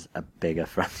Caribbean's a bigger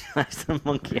franchise than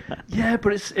Monkey Island. Yeah,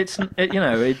 but it's in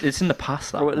the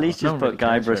past. That or at least just put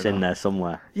Guybrush in there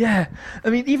somewhere. Yeah, I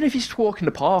mean, even if he's walking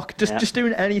the park, just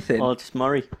doing anything. Or just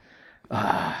Murray.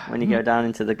 When you go down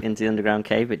into the underground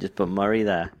cave, just put Murray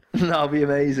there. That'll be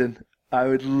amazing. I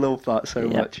would love that so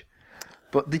much.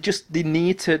 But they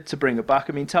need to bring it back.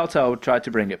 I mean, Telltale tried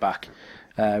to bring it back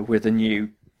with a new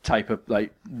type of,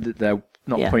 like, their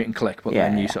not point and click, but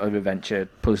their new sort of adventure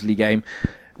puzzly game,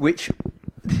 which,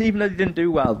 even though they didn't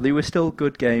do well, they were still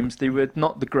good games. They were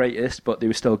not the greatest, but they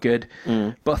were still good.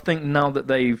 But I think now that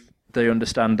they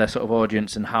understand their sort of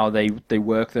audience and how they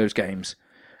work those games,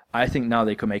 I think now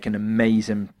they could make an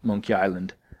amazing Monkey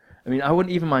Island. I mean, I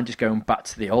wouldn't even mind just going back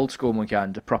to the old school Monkey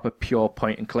Island, a proper pure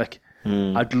point and click.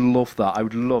 I'd love that. I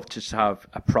would love to just have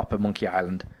a proper Monkey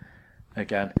Island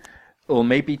again. Or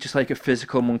maybe just like a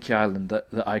physical Monkey Island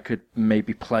that I could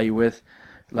maybe play with.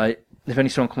 Like, if any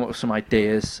someone come up with some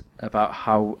ideas about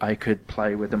how I could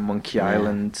play with a Monkey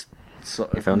Island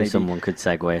sort of. If only someone could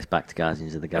segue us back to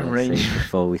Guardians of the Galaxy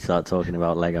before we start talking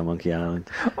about Lego Monkey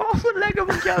Island. Oh, the Lego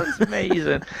Monkey Island's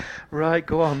amazing. Right,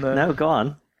 go on then. No, go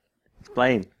on.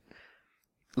 Explain.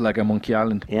 Lego Monkey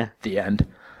Island. Yeah. The end.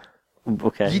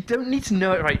 Okay. You don't need to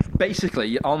know it, right?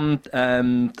 Basically, on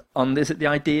is it the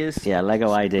ideas? Yeah, Lego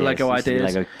ideas. Lego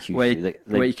ideas, Lego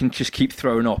where you can just keep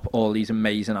throwing up all these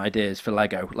amazing ideas for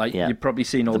Lego. Like you've probably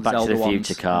seen all the Back Zelda to the ones,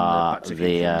 Future car, and the Back to the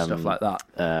Future and stuff like that.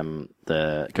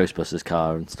 The Ghostbusters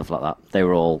car and stuff like that. They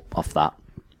were all off that.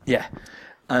 Yeah,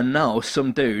 and now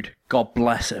some dude, God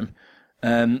bless him,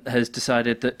 has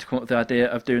decided to come up with the idea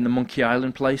of doing the Monkey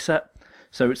Island playset.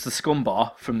 So it's the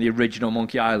Scumbar from the original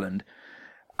Monkey Island.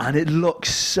 And it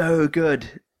looks so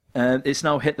good. It's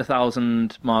now hit the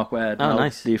 1,000 mark where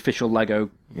nice. The official Lego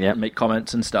make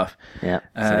comments and stuff. Yeah,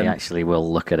 so they actually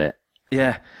will look at it.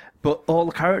 Yeah, but all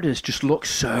the characters just look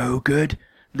so good.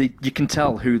 You can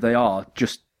tell who they are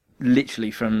just literally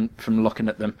from looking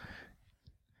at them.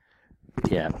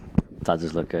 Yeah, that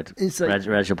does look good. It's like,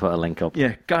 Reg will put a link up.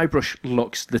 Yeah, Guybrush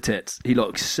looks the tits. He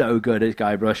looks so good as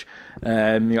Guybrush.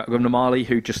 You got Governor Marley,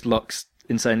 who just looks...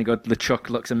 insanely good. LeChuck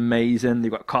looks amazing.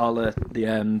 They've got Carla,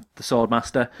 the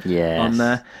Swordmaster, Yes. on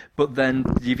there. But then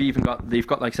they've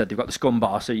got, like I said, they've got the scum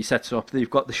bar, so you set it up. They've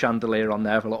got the chandelier on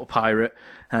there with a little pirate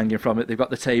hanging from it. They've got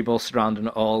the table surrounding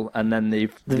it all, and then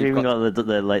they've even got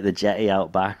the jetty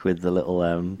out back with the little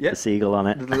the seagull on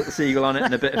it. The little seagull on it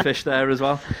and a bit of fish there as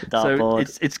well. Dartboard.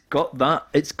 So it's got that.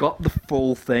 It's got the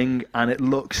full thing, and it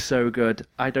looks so good.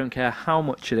 I don't care how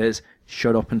much it is.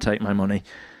 Shut up and take my money.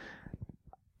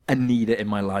 I need it in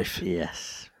my life.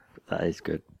 Yes, that is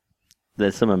good.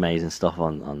 There's some amazing stuff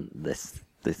on this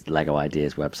Lego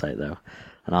Ideas website though,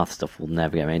 and half the stuff will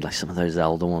never get made. Like some of those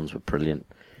Zelda ones were brilliant.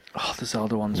 Oh, the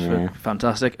Zelda ones were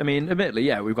fantastic. I mean, admittedly,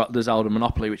 yeah, we've got the Zelda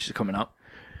Monopoly, which is coming out.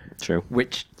 True.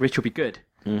 Which will be good.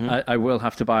 Mm-hmm. I will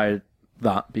have to buy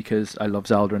that because I love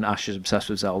Zelda and Ash is obsessed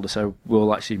with Zelda, so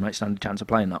might stand a chance of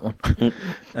playing that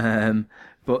one.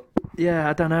 But yeah,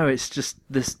 I don't know. It's just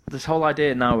this whole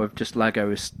idea now of just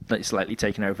Lego is like slightly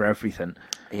taking over everything.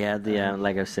 Yeah, the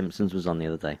Lego Simpsons was on the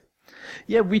other day.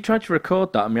 Yeah, we tried to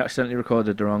record that and we accidentally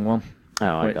recorded the wrong one.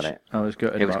 Oh, I got it. I was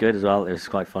good. It was good as well. It was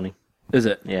quite funny. Is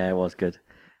it? Yeah, it was good.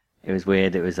 It was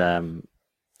weird. It was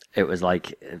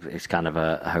like it's kind of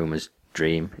a Homer's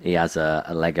dream. He has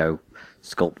a Lego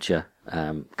sculpture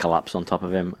collapse on top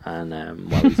of him, and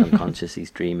while he's unconscious, he's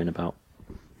dreaming about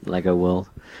Lego World.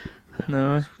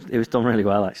 No, it was done really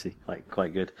well actually, like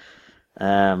quite good.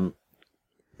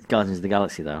 Guardians of the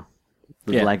Galaxy though,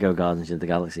 the Lego Guardians of the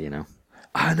Galaxy, you know.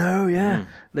 I know, yeah.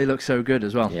 They look so good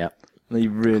as well. Yeah, they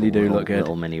really do look good.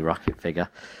 Little mini rocket figure,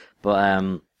 but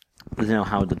there's no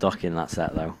Howard the Duck in that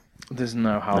set though. There's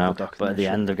no Howard the Duck. But at the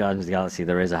end of Guardians of the Galaxy,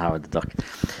 there is a Howard the Duck.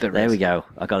 There we go.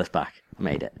 I got us back. I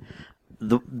made it.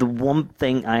 The one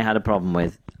thing I had a problem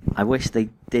with, I wish they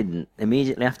didn't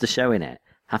immediately after showing it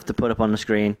have to put up on the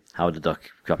screen Howard the Duck,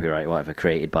 copyright, whatever,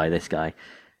 created by this guy.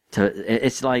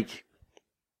 It's like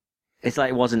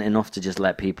it wasn't enough to just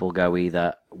let people go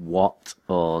either what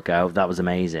or go that was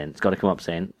amazing. It's got to come up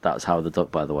saying that was Howard the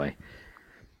Duck, by the way.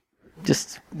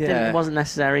 It wasn't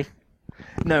necessary.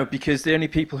 No, because the only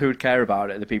people who would care about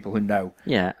it are the people who know.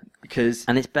 Yeah.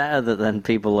 And it's better that then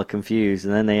people are confused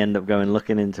and then they end up going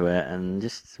looking into it and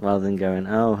just rather than going,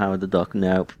 oh, Howard the Duck,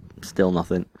 nope, still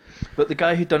nothing. But the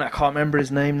guy who done it, I can't remember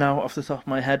his name now off the top of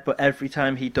my head, but every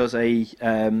time he does a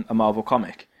Marvel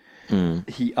comic,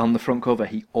 he on the front cover,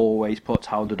 he always puts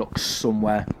Howard the Duck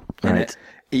somewhere in it.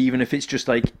 Even if it's just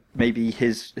like maybe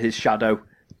his shadow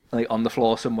like on the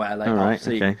floor somewhere, like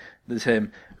obviously there's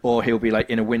him. Or he'll be like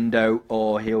in a window,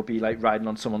 or he'll be like riding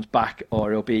on someone's back, or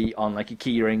he'll be on like a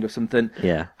keyring or something.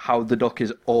 Yeah. Howard the Duck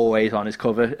is always on his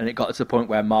cover, and it got to the point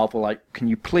where Marvel like, can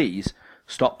you please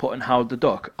stop putting Howard the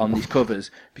Duck on these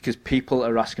covers because people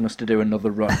are asking us to do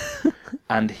another run,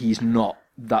 and he's not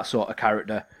that sort of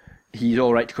character. He's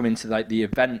all right to come into like the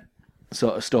event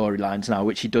sort of storylines now,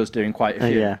 which he does do in quite a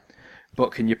few. Yeah.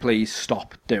 But can you please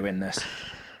stop doing this?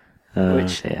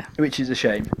 Which is a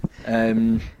shame.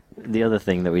 The other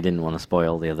thing that we didn't want to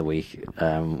spoil the other week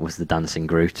was the dancing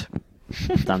Groot.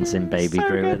 Dancing baby so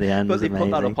Groot good. at the end. But they amazing.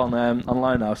 put that up on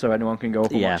online now, so anyone can go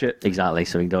up and watch it. Exactly,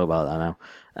 so we can know about that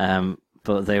now.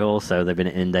 But they've been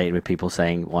inundated with people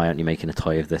saying, why aren't you making a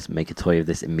toy of this? Make a toy of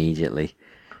this immediately.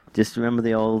 Just remember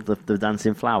the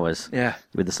dancing flowers? Yeah.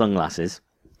 With the sunglasses?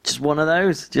 Just one of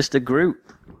those. Just a Groot.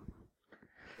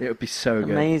 It would be so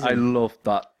good. Amazing. I loved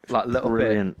that. That little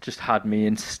Brilliant. bit just had me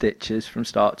in stitches from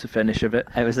start to finish of it.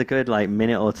 It was a good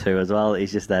minute or two as well.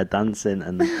 He's just there dancing,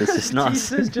 and there's just not.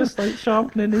 Jesus, just like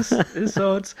sharpening his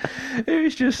swords. It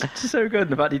was just so good. And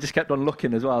the fact he just kept on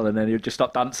looking as well, and then he would just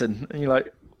stop dancing, and you're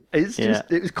like,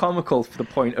 it was comical for the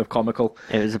point of comical.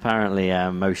 It was apparently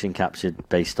motion captured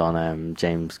based on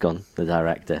James Gunn, the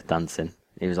director, dancing.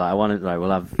 He was like, we'll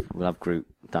have Groot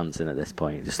dancing at this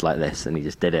point, just like this, and he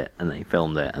just did it, and then he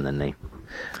filmed it, and then they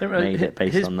made it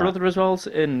based on that. His brother as well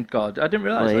in God. I didn't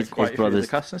realise quite a few of the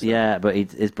cast and stuff. Yeah, but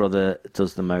his brother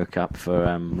does the mocap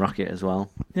for Rocket as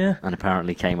well. Yeah, and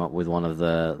apparently came up with one of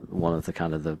the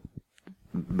kind of the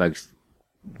most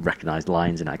recognised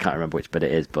lines, and I can't remember which bit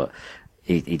it is, but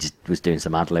he just was doing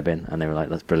some ad-libbing, and they were like,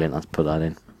 "That's brilliant, let's put that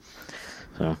in."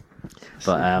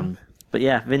 So, but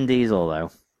yeah, Vin Diesel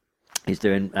though, he's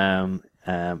doing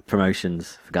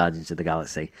promotions for Guardians of the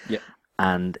Galaxy. Yeah.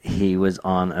 And he was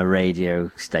on a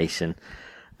radio station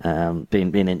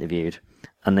being interviewed,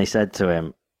 and they said to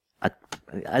him,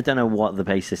 I don't know what the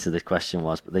basis of this question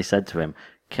was, but they said to him,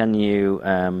 can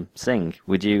you sing?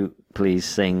 Would you please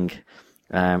sing?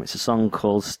 It's a song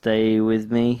called Stay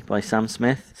With Me by Sam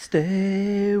Smith.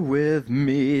 Stay with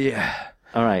me.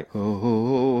 All right.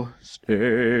 Oh,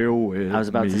 stay with me. I was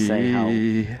about to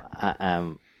say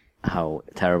how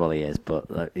terrible he is,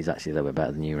 but he's actually a little bit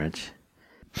better than you, Reg.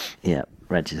 Yeah,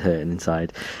 Reg is hurting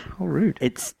inside. How rude.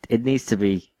 It needs to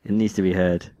be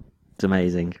heard. It's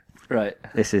amazing. Right.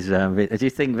 This is. Do you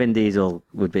think Vin Diesel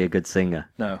would be a good singer?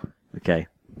 No. Okay.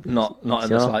 Not in the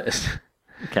Sure. slightest.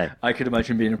 Okay. I could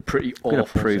imagine being a pretty I'm gonna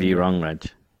awful prove you singer. wrong, Reg.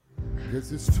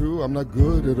 Guess it's true, I'm not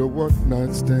good at a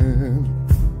one-night stand.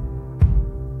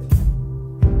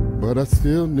 But I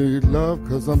still need love,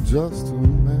 cause I'm just a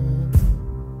man.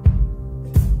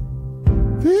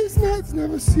 These nights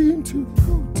never seem to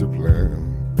go to plan.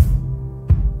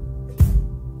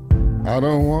 I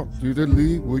don't want you to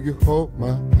leave, will you hold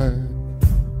my hand?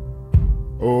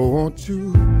 Oh, won't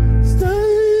you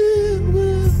stay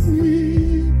with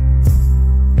me?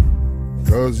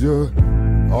 Cause you're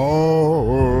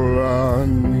all I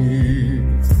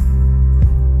need.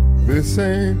 This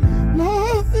ain't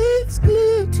love, it's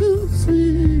clear to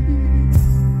see.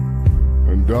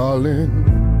 And darling,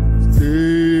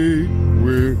 stay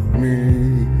with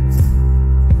me.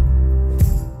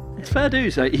 It's fair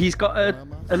dues. Like, he's got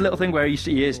a little thing where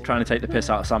he is trying to take the piss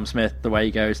out of Sam Smith, the way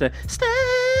he goes there, stay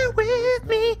with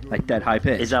me, like dead high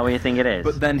pitch. Is that what you think it is?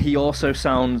 But then he also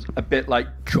sounds a bit like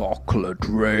Chocolate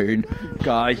Rain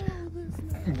guy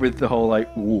with the whole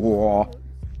like whoa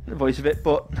voice of it.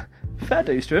 But fair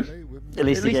dues to him. At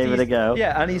least he gave it a he's- go.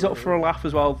 Yeah, and he's up for a laugh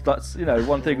as well. That's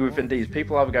one thing with Vin Diesel.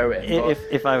 People have a go at him. but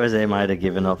If I was him, I'd have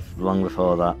given up long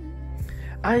before that.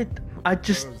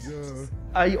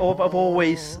 I've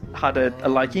always had a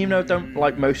like, even though I don't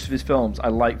like most of his films, I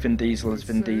like Vin Diesel as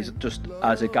Vin Diesel just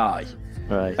as a guy.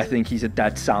 Right. I think he's a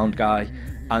dead sound guy,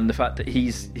 and the fact that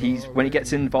he's when he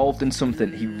gets involved in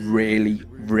something, he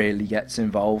really gets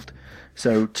involved.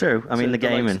 So True. I mean, so the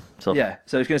gaming likes, stuff. Yeah.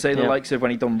 So I was going to say the Yeah. likes of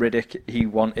when he done Riddick, he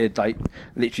wanted like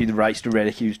literally the rights to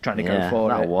Riddick. He was trying to go Yeah, for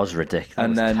that it. was ridiculous.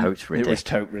 And then totes it was Riddick.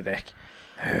 tote Riddick.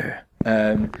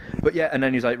 But yeah, and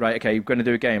then he's like, right, okay, we're going to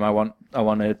do a game. I want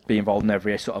to be involved in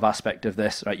every sort of aspect of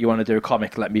this. Right, you want to do a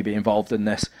comic? Let me be involved in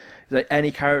this. Like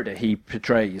any character he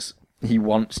portrays, he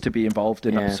wants to be involved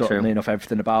in Yeah, sort of true. enough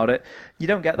everything about it. You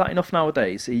don't get that enough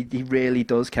nowadays. He really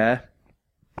does care.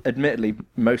 Admittedly,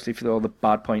 mostly for all the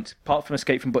bad points. Apart from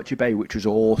Escape from Butcher Bay, which was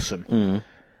awesome.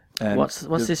 What's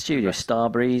this studio?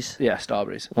 Starbreeze? Yeah,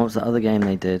 Starbreeze. What was that other game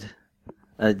they did?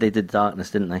 They did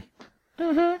Darkness, didn't they?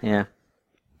 Mm-hmm. Yeah.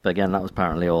 But again, that was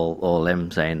apparently all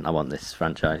him saying, I want this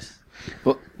franchise.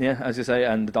 But yeah, as I say,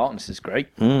 and the Darkness is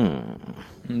great. Mm.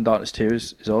 And Darkness 2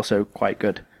 is also quite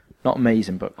good. Not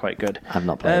amazing, but quite good. I've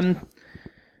not played.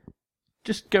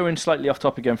 Just going slightly off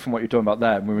topic again from what you were talking about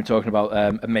there, when we were talking about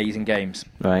amazing games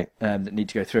Right. that need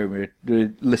to go through. We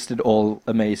listed all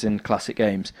amazing classic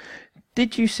games.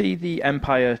 Did you see the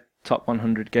Empire Top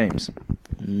 100 games?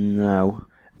 No.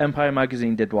 Empire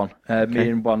Magazine did one. Me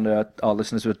and one our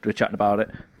listeners were chatting about it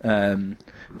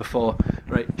before.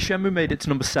 Right, Shenmue made it to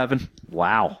number 7.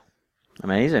 Wow.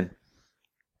 Amazing.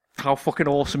 How fucking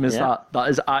awesome is Yeah. that? That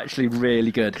is actually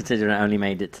really good. Considering it only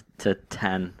made it to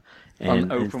 10 On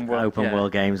in open world, yeah.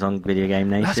 world games on Video Game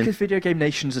That's Nation. because Video Game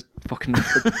Nation's a fucking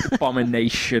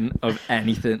abomination of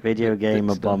anything. Video Game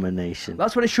It's done. Abomination.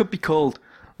 That's what it should be called.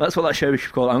 That's what that show should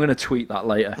be called. I'm going to tweet that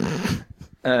later.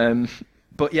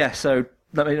 But yeah, so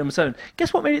that made it number 7.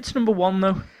 Guess what made it to number 1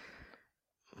 though?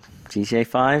 GTA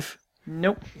 5?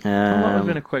 Nope. That would have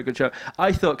been a Um, quite good show.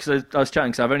 I thought, because I was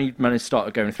chatting, because I've only managed to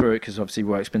start going through it because obviously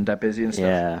work's been dead busy and stuff.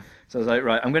 yeah. So I was like,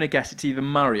 right, I'm going to guess it's either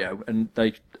Mario and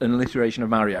like an alliteration of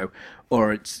Mario,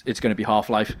 or it's going to be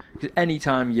Half-Life. Because any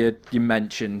time you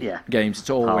mention Yeah. games, it's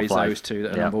always Half-Life. those two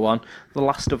that are Yeah. number 1. The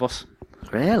Last of Us.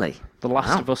 Really? The Last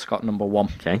Wow. of Us got number 1,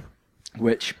 Okay.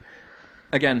 which,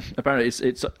 again, apparently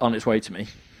it's on its way to me.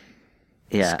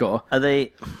 Yeah. Score. Are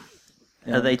they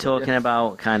Yeah, are they but, talking yeah.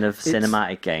 about kind of It's-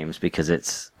 cinematic games because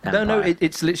it's No, Empire?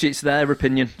 it's literally it's their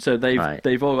opinion. So Right.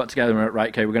 they've all got together and went, right,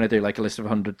 okay, we're going to do like a list of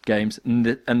 100 games, and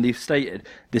they've stated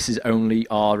this is only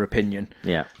our opinion.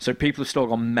 Yeah. So people have still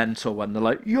gone mental when they're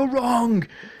like, "You're wrong,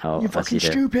 Oh, you're of course fucking you do.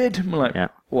 stupid." And we're like, Yeah.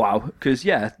 "Wow," because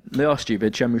yeah, they are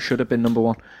stupid. Shenmue should have been number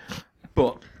 1,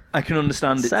 but I can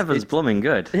understand Seven's it's blooming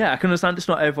good. yeah, I can understand it's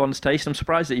not everyone's taste. I'm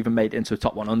surprised it even made it into a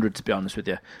top 100, to be honest with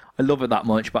you. I love it that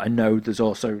much, but I know there's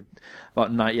also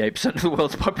about 98% of the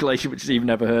world's population which has even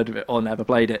never heard of it or never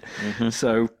played it. Mm-hmm.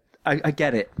 So I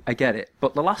get it.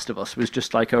 But The Last of Us was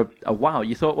just like a wow.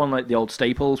 You thought one like the old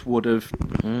staples would have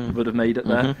made it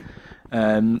there.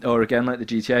 Or again, like the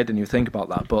GTA, I didn't even think about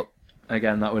that. But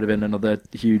again, that would have been another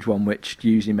huge one which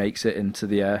usually makes it into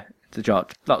the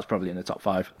chart. That was probably in the top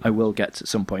 5. I will get at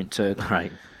some point to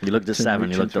Right. You looked at 7, you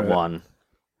reaching looked at through it. 1.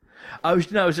 I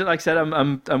was like I said,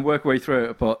 I'm working my way through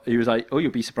it, but he was like, "Oh, you'll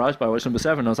be surprised by what's number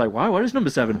 7." I was like, "Why? What is number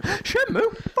 7?"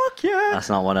 Shenmue. Fuck yeah. That's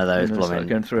not one of those And then I started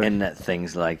going through blooming it. internet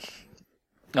things like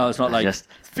No, it's not like Just-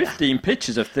 15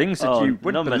 pictures of things that you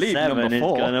wouldn't number believe. 7 Number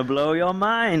 4. is going to blow your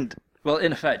mind. Well,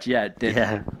 in effect, yeah, it did.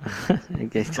 Yeah,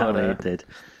 it totally did.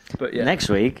 But yeah, Next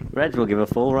week, Reg will give a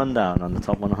full rundown on the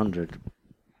top 100.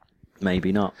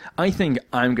 Maybe not. I think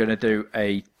I'm going to do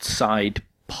a side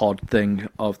pod thing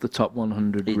of the top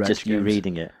 100 It's Reg just you games.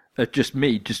 reading it. Just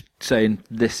me, just saying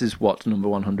this is what's number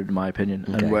 100 in my opinion,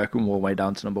 Okay. and working our way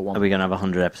down to number 1. Are we going to have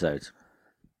 100 episodes?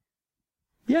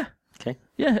 Yeah. Okay.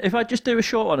 Yeah, if I just do a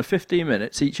short one of 15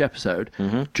 minutes each episode,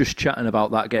 just chatting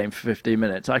about that game for 15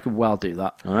 minutes, I could well do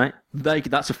that. All right.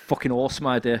 That's a fucking awesome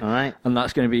idea. All right. And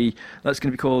that's going to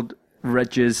be called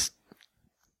Reg's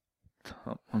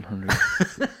Top 100.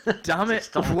 Damn it!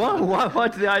 Why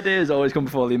do the ideas always come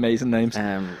before the amazing names?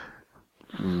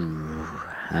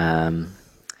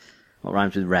 What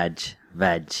rhymes with Reg?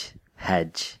 Veg.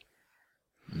 Hedge.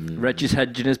 Reg is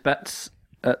hedging his bets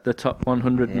at the top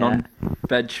 100 Yeah.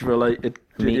 non-veg related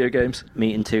video games.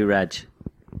 Meeting 2 Reg.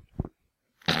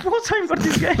 What's time got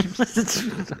to do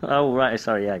games? Oh, right.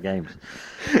 Sorry, yeah, games.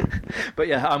 But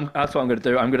yeah, that's what I'm going to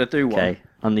do. I'm going to do one. Okay.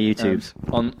 On the YouTubes.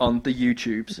 On the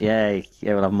YouTubes. Yay.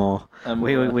 Yeah, we'll have more. And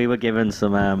we we'll, we were given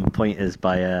some pointers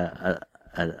by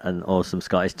an awesome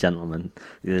Scottish gentleman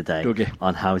the other day Dougie.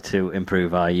 on how to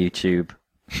improve our YouTube.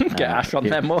 Get Ash on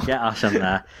there more. Get Ash on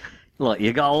there. Look,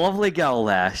 you got a lovely girl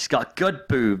there. She's got good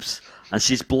boobs and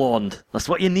she's blonde. That's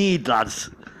what you need, lads.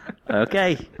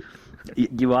 Okay.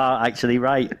 You are actually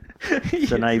right.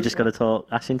 So now you've just got to talk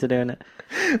Ash into doing it.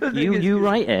 You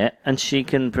write it and she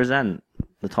can present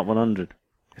the top 100.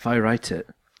 If I write it,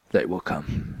 they will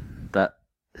come. But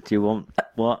do you want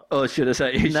what? Or should I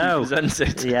say, if No. she presents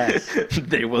it, Yes.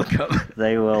 they will come.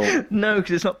 They will. No,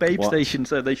 because it's not Babe What? Station,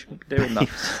 so they shouldn't be doing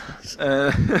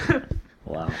that.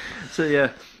 Wow. So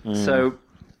yeah, so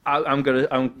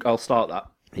I'll start that.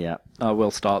 Yeah. I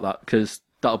will start that because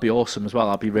that'll be awesome as well.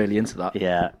 I'll be really into that.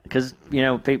 Yeah, because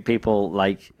people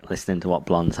like listening to what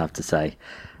blondes have to say,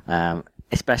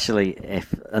 especially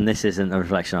if, and this isn't a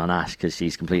reflection on Ash because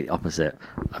she's completely opposite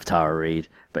of Tara Reid,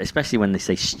 but especially when they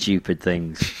say stupid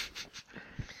things,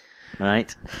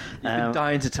 right? You've been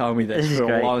dying to tell me this is for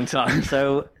great. a long time.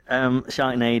 So,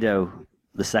 Sharknado,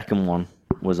 the second one,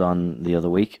 was on the other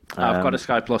week. I've got a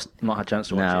Sky Plus, not had a chance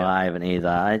to watch No, it yet. I haven't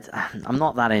either. I'm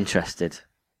not that interested.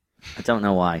 I don't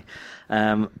know why.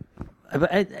 But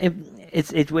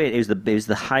it's weird. It was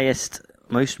the highest,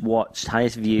 most watched,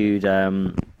 highest viewed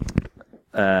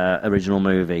original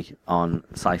movie on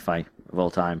Sci-Fi of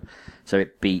all time. So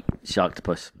it beat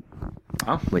Sharktopus,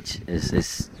 Oh. which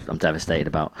is I'm devastated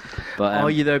about. But Are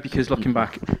you though? Because looking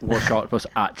back, was Sharktopus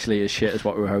actually as shit as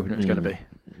what we were hoping it was going to be?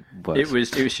 It was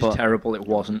just But- terrible. It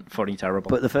wasn't funny terrible.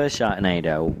 But the first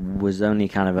Sharknado was only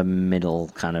kind of a middle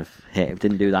kind of hit. It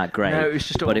didn't do that great. No, it was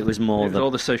just but it was more all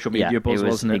the social media yeah, buzz, it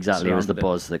was, wasn't it? Exactly, it was the surrounded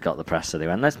buzz that got the press. So they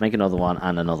went, let's make another one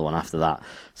and another one after that.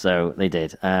 So they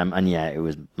did, and yeah, it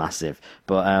was massive.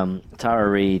 But Tara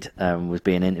Reid was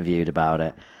being interviewed about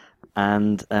it,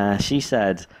 and she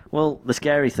said, "Well, the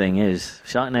scary thing is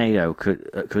Sharknado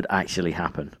could actually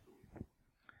happen."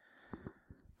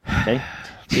 Okay.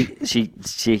 She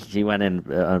went in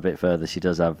a bit further. She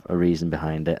does have a reason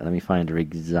behind it. Let me find her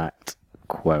exact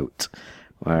quote.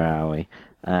 Where are we?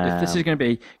 If this is going to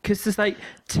be, because there's like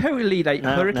totally like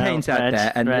No, hurricanes no, out Reg,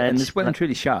 there, and Reg, there's well and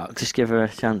truly sharks. Just give her a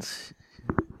chance.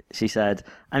 She said,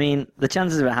 I mean, the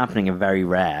chances of it happening are very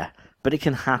rare, but it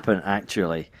can happen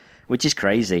actually, which is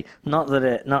crazy. Not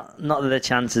that the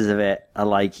chances of it are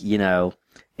like,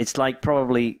 it's like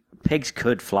probably pigs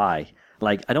could fly.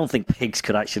 Like, I don't think pigs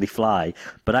could actually fly,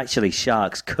 but actually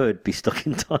sharks could be stuck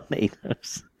in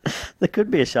tornadoes. There could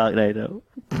be a Sharknado.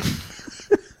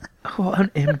 What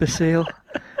an imbecile!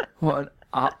 What an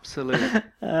absolute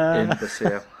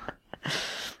imbecile!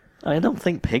 I don't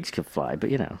think pigs could fly, but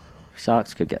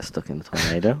sharks could get stuck in the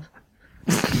tornado.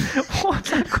 What's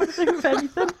that got to do with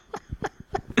anything?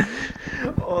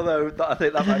 Although I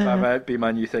think that might be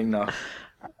my new thing now.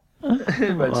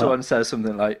 When someone says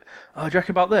something like, "Oh, do you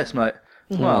reckon about this?" I'm like,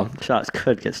 well, Sharks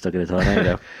could get stuck in a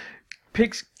tornado.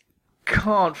 pigs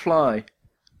can't fly,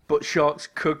 but sharks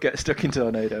could get stuck in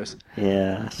tornadoes.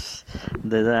 Yes.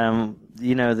 There's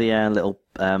the little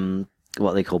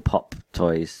what they call pop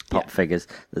toys, pop figures.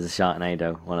 There's a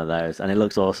Sharknado, one of those, and it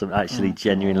looks awesome. Actually,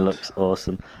 genuinely looks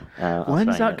awesome.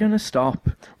 When's that going to stop?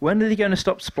 When are they going to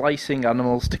stop splicing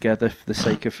animals together for the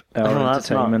sake of our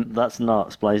entertainment? That's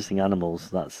not splicing animals.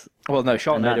 That's Well, no,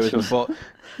 Sharknado actual- isn't,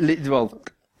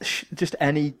 but just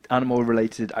any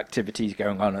animal-related activities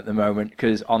going on at the moment.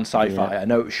 Because on Sci-Fi, I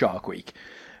know it was Shark Week,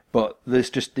 but there's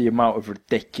just the amount of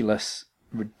ridiculous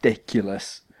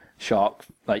shark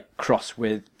cross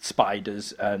with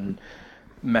spiders and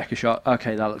Mecha Shark.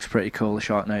 Okay, that looks pretty cool. The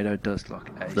Sharknado does look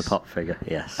ace. The pop figure,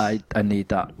 yes. I need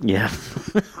that. Yeah.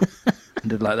 I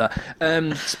did like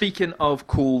that. Speaking of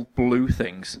cool blue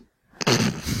things,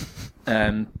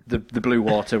 the blue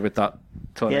water with that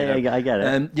tornado. Yeah, I get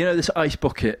it. You know this ice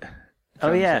bucket.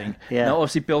 Oh, yeah, thing? yeah. Now,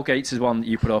 obviously, Bill Gates' one that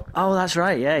you put up. Oh, that's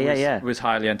right. Yeah. Was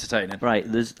highly entertaining. Right.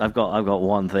 I've got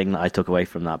one thing that I took away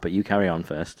from that, but you carry on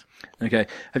first. Okay.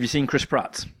 Have you seen Chris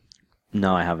Pratt's?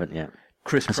 No, I haven't yet.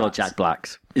 Chris I saw Pratt Jack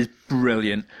Black's. is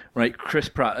brilliant. Right. Chris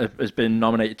Pratt has been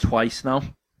nominated twice now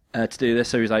to do this.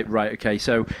 So he's like, right, okay,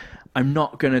 so I'm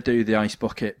not going to do the ice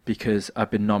bucket because I've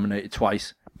been nominated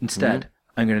twice. Instead,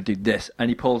 I'm going to do this. And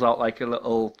he pulls out like a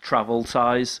little travel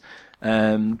size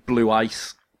blue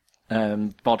ice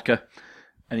vodka,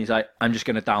 and he's like, I'm just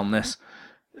going to down this.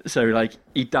 So like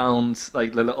he downs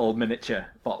like the little miniature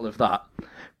bottle of that,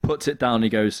 puts it down, he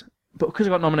goes, but because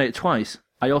I got nominated twice,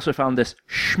 I also found this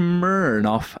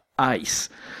Smirnoff ice.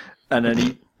 And then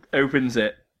he opens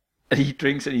it and he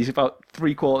drinks it, and he's about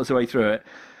 3/4 of the way through it,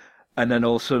 and then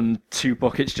all of a sudden 2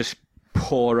 buckets just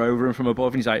pour over him from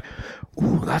above, and he's like,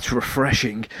 ooh, that's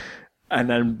refreshing. And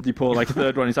then you pour like a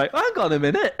third one. He's like, hang on a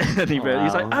minute. And he's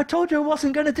like, I told you I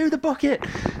wasn't going to do the bucket.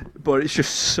 But it's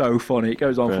just so funny. It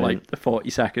goes on for like 40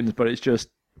 seconds, but it's just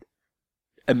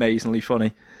amazingly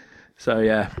funny. So,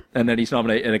 yeah. And then he's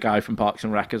nominated a guy from Parks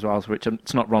and Rec as well, which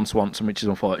it's not Ron Swanson, which is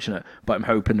unfortunate. But I'm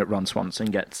hoping that Ron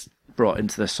Swanson gets brought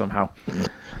into this somehow.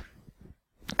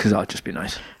 Because that would just be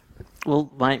nice.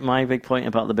 Well, my big point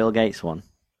about the Bill Gates one,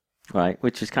 right,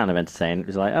 which was kind of entertaining, it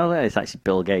was like, oh, yeah, it's actually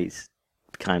Bill Gates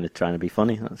kind of trying to be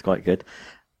funny. That's quite good.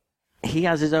 He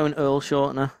has his own Earl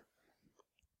shortener,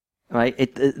 right?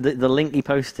 The link he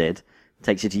posted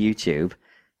takes you to YouTube.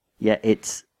 Yeah,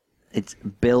 it's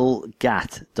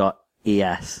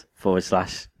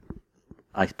billgat.es/ice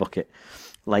bucket.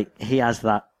 Like, he has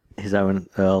that, his own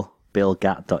Earl,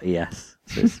 billgat.es.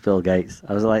 So it's Bill Gates.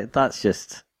 I was like, that's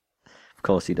just... Of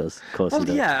course he does. Of course he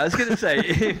does. Yeah, I was going to say,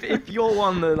 if you're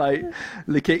one that, like,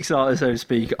 the Kickstarter, so to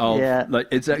speak, of, like,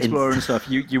 it's Explorer and stuff,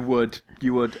 you would.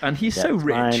 And he's so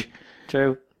rich. Fine.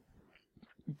 True.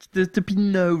 There'd be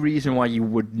no reason why you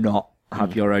would not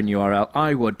have your own URL.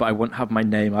 I would, but I wouldn't have my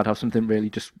name. I'd have something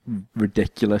really just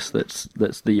ridiculous that's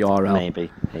the URL.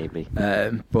 Maybe.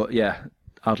 But, yeah,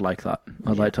 I'd like that.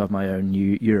 I'd like to have my own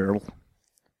URL.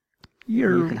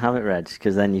 You can have it, Reg,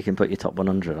 because then you can put your top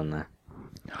 100 on there.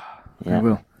 Yeah. I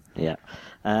will. Yeah.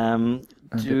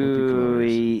 Do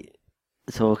we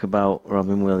talk about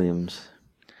Robin Williams?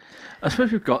 I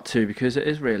suppose we've got to, because it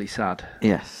is really sad.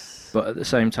 Yes. But at the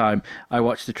same time, I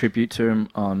watched a tribute to him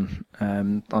on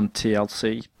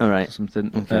TLC or something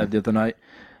the other night.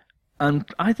 And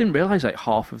I didn't realise like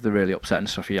half of the really upsetting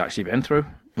stuff he'd actually been through,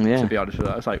 to be honest with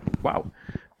you. I was like, wow.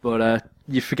 But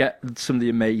you forget some of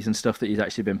the amazing stuff that he's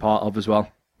actually been part of as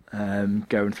well.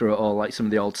 Going through it all, like some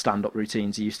of the old stand-up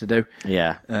routines he used to do,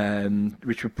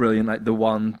 which were brilliant. Like the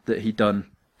one that he'd done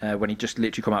when he just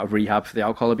literally come out of rehab for the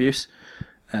alcohol abuse,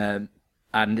 and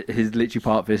his literally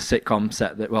part of his sitcom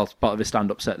set part of his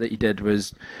stand-up set that he did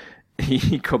was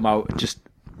he come out just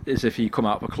as if he come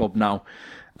out of a club now,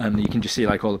 and you can just see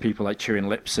like all the people like chewing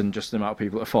lips and just the amount of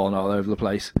people that are falling all over the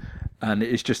place, and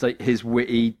it's just like his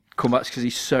witty comebacks because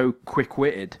he's so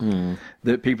quick-witted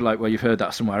that people are like, well, you've heard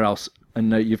that somewhere else. And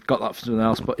no, you've got that for something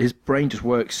else, but his brain just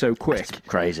works so quick. It's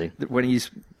crazy. That when he's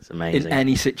amazing. In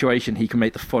any situation, he can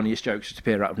make the funniest jokes just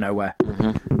appear out of nowhere.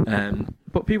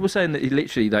 But people saying that he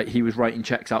literally, like, he was writing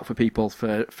checks out for people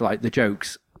for like the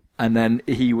jokes, and then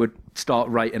he would start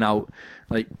writing out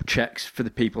like checks for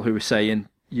the people who were saying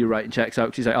you're writing checks out.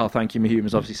 'Cause he's like, oh, thank you, my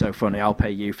humour's obviously so funny. I'll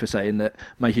pay you for saying that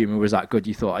my humour was that good.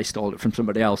 You thought I stole it from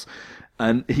somebody else.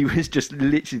 And he was just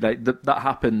literally like that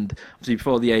happened obviously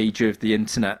before the age of the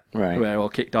internet, where it all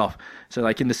kicked off. So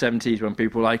like in the 70s when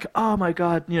people were like, oh my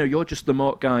God, you're just the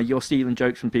Mort guy, you're stealing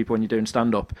jokes from people when you're doing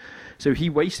stand-up. So he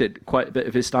wasted quite a bit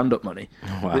of his stand-up money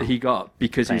that he got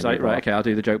because he was like, right, okay, I'll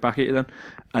do the joke back at you then.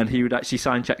 And he would actually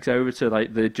sign checks over to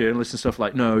like the journalists and stuff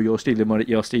like, no, you're stealing money,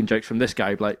 you're stealing jokes from this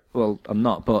guy. Like, well, I'm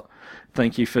not, but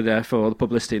thank you for the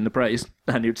publicity and the praise.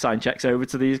 And he would sign checks over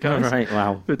to these guys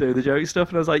for doing the joke stuff.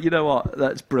 And I was like, you know what,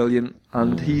 that's brilliant.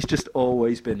 And he's just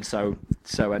always been so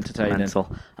entertaining.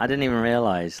 Mental. I didn't even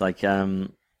realise, like,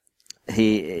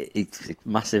 he's a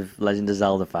massive Legend of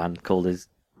Zelda fan,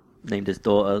 named his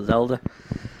daughter Zelda.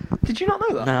 Did you not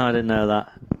know that? No, I didn't know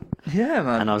that. Yeah,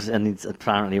 man. And he's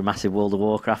apparently a massive World of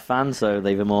Warcraft fan, so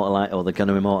they've immortalised, or they're going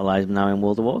to immortalise him now in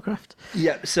World of Warcraft.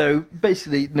 Yeah, so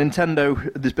basically,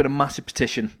 Nintendo, there's been a massive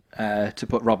petition to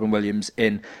put Robin Williams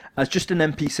in as just an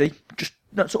NPC, just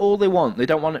That's all they want. They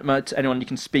don't want it anyone you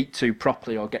can speak to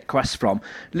properly or get quests from.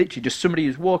 Literally, just somebody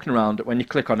who's walking around. When you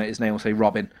click on it, his name will say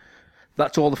Robin.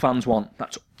 That's all the fans want.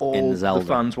 That's all the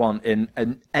fans want in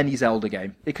any Zelda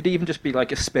game. It could even just be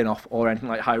like a spin-off or anything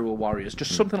like Hyrule Warriors.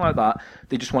 Just something like that.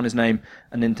 They just want his name.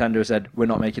 And Nintendo said, we're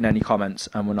not making any comments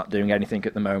and we're not doing anything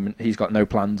at the moment. He's got no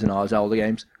plans in our Zelda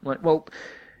games. I'm like, well,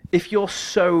 if you're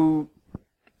so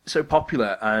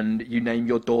popular and you name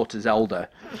your daughter Zelda,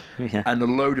 and a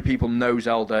load of people know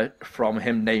Zelda from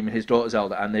him naming his daughter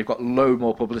Zelda, and they've got load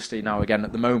more publicity now again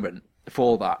at the moment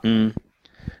for that,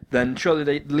 then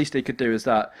surely the least they could do is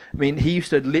that. I mean, he used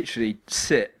to literally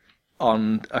sit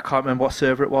on, I can't remember what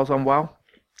server it was on WoW,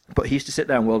 but he used to sit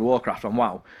there in World of Warcraft on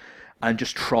WoW and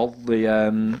just troll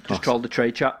the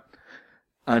trade chat.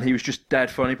 And he was just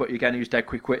dead funny, but again, he was dead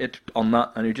quick-witted on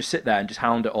that, and he would just sit there and just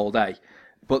hound it all day.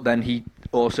 But then he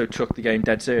also took the game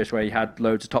dead serious, where he had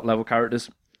loads of top-level characters.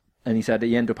 And he said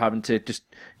he ended up having to just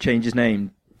change his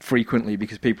name frequently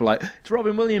because people were like, it's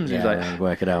Robin Williams. Yeah, he was like,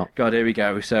 work it out. God, here we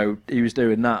go. So he was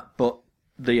doing that. But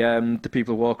the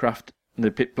people of Warcraft, the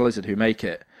Blizzard who make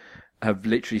it, have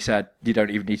literally said, you don't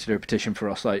even need to do a petition for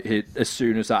us. Like, as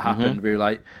soon as that happened, we were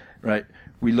like, right,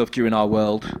 we loved you in our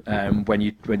world when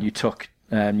you took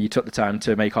the time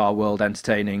to make our world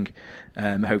entertaining.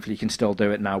 Hopefully you can still do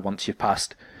it now once you've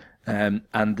passed. And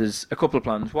there's a couple of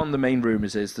plans. One of the main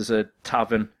rumours is there's a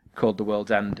tavern called the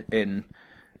World's End in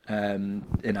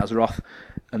Azeroth,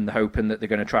 and they're hoping that they're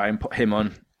going to try and put him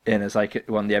in as like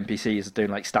one of the NPCs doing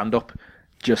like stand-up,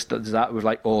 just as that, with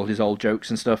like all his old jokes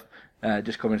and stuff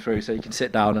just coming through, so you can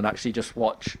sit down and actually just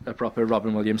watch a proper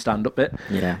Robin Williams stand-up bit.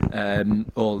 Yeah.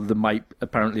 Or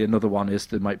apparently another one is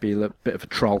there might be a bit of a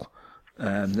troll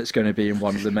that's going to be in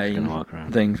one of the main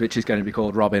things, which is going to be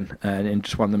called Robin, in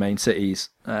just one of the main cities,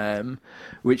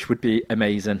 which would be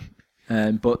amazing.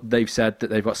 But they've said that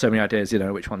they've got so many ideas,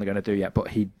 which one they're going to do yet, but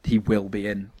he will be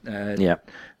in the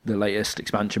latest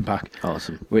expansion pack.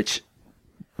 Awesome. Which,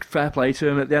 fair play to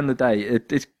him. At the end of the day,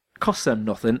 it costs them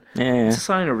nothing. Yeah. It's a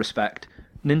sign of respect.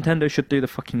 Nintendo should do the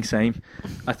fucking same.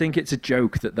 I think it's a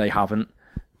joke that they haven't,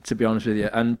 to be honest with you.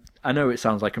 And I know it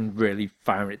sounds like I'm really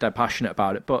firing it, dead passionate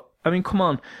about it, but I mean, come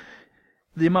on.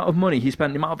 The amount of money he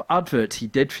spent, the amount of adverts he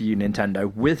did for you,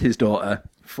 Nintendo, with his daughter,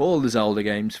 for the Zelda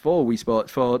games, for Wii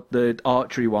Sports, for the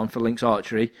archery one, for Link's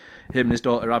Archery. Him and his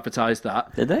daughter advertised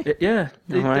that. Did they? Yeah.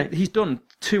 Right. He's done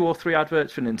 2 or 3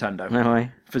 adverts for Nintendo. No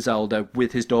way. For Zelda,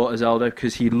 with his daughter Zelda,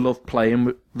 because he loved playing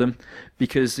with them.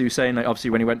 Because he was saying, like, obviously,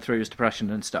 when he went through his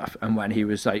depression and stuff, and when he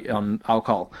was like on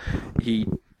alcohol, he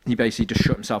basically just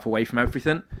shut himself away from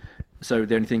everything. So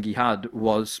the only thing he had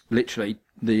was literally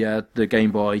the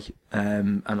Game Boy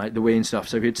and like the Wii and stuff.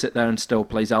 So he'd sit there and still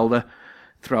play Zelda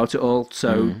throughout it all.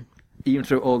 So even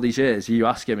through all these years, you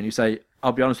ask him and you say,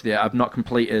 I'll be honest with you, I've not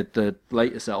completed the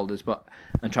latest Zeldas, but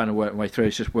I'm trying to work my way through.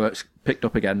 It's just work's picked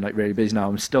up again, like really busy now.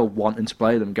 I'm still wanting to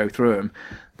play them, go through them.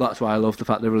 That's why I love the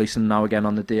fact they're releasing them now again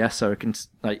on the DS, so I can,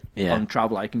 on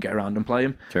travel, I can get around and play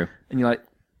them. True. And you're like,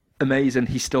 amazing.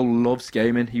 He still loves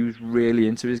gaming. He was really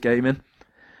into his gaming.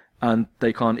 And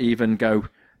they can't even go,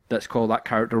 let's call that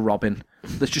character Robin.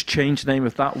 Let's just change the name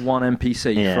of that one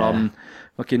NPC from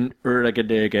fucking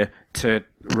Urgadega to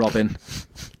Robin.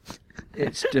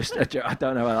 It's just a joke. I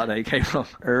don't know where that name came from.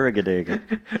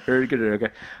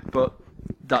 Urgadega. But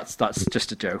that's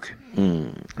just a joke.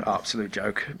 Absolute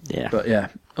joke. Yeah. But yeah,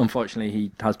 unfortunately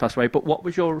he has passed away. But what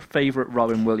was your favourite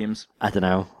Robin Williams? I don't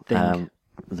know.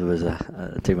 There was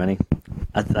too many.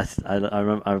 I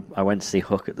remember I went to see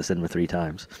Hook at the cinema 3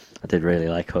 times. I did really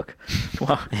like Hook.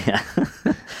 Wow.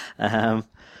 Yeah.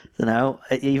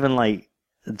 Even like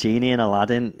Genie and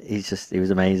Aladdin, he was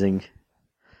amazing.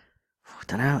 I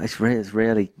don't know. It's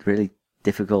really, really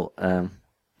difficult to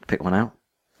pick one out.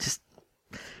 Just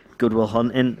Good Will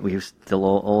Hunting, we were still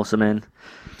awesome in.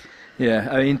 Yeah,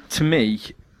 I mean, to me,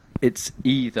 it's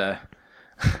either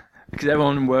because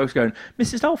everyone in work's going,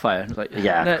 Mrs. Doubtfire. It's like,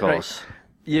 yeah, of course. Right.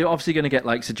 You're obviously going to get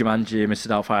like Sir Jumanji, Mrs.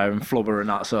 Doubtfire, and Flubber and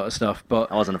that sort of stuff.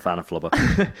 But I wasn't a fan of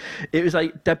Flubber. It was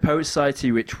like Dead Poets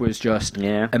Society, which was just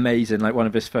amazing, like one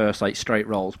of his first like straight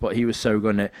roles. But he was so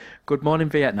good in it. Good Morning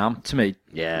Vietnam, to me,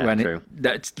 true.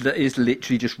 That is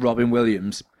literally just Robin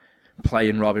Williams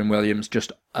playing Robin Williams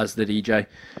just as the DJ.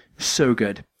 So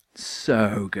good,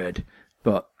 so good.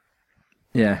 But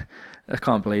yeah, I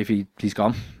can't believe he's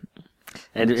gone.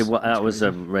 That was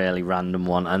a really random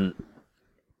one, and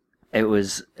it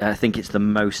was. I think it's the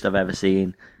most I've ever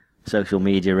seen social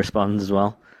media respond as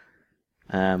well.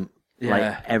 I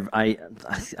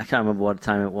can't remember what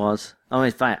time it was. Oh,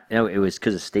 in fact, it was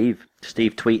because of Steve.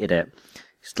 Steve tweeted it.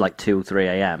 It's like 2-3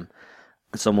 a.m.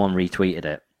 Someone retweeted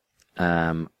it.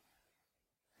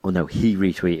 He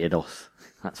retweeted us.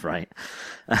 That's right.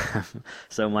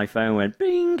 So my phone went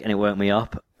bing, and it woke me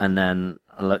up. And then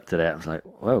I looked at it. I was like,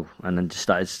 whoa. And then just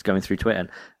started going through Twitter. And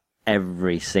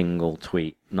every single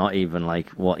tweet, not even like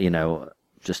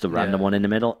just a random one in the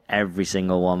middle. Every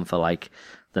single one for like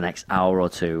the next hour or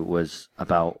two was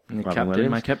about Robin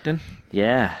Williams. My captain.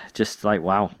 Yeah, just like,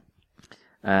 wow.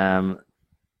 Yeah,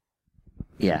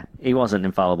 he wasn't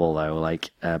infallible though,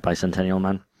 like Bicentennial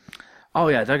Man. Oh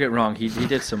yeah, don't get me wrong. He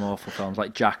did some awful films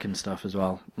like Jack and stuff as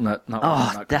well. Not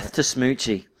Death to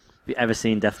Smoochie. Have you ever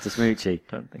seen Death to Smoochie?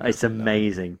 Don't think It's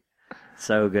amazing.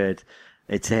 So good.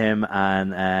 It's him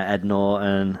and Ed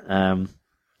Norton.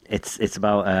 It's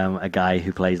about a guy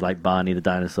who plays like Barney the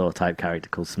dinosaur type character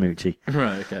called Smoochie.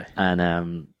 Right. Okay.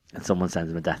 And someone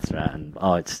sends him a death threat, and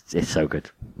it's so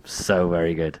good, so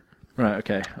very good. Right.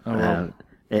 Okay. Oh, well.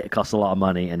 It cost a lot of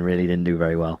money and really didn't do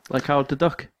very well. Like Howard the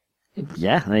Duck.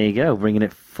 Yeah, there you go, bringing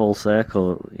it full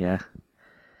circle. Yeah.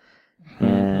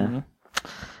 Mm-hmm.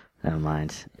 Never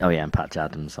mind. Oh yeah, and Patch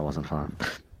Adams, I wasn't fan.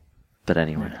 But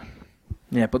anyway.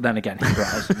 Yeah, but then again, he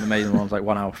has some amazing ones like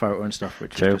 1 Hour Photo and stuff,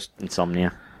 which True. is just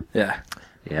Insomnia. yeah.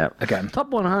 Yeah. Again,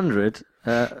 Top 100.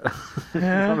 Robin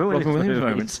Williams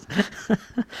moments.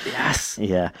 Yes.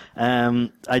 Yeah.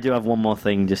 I do have one more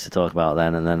thing just to talk about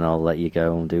then, and then I'll let you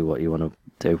go and do what you want to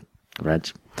do, Reg.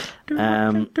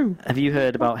 Have you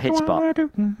heard about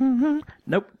Hitchbot?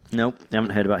 Nope. Nope, you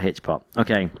haven't heard about Hitchbot.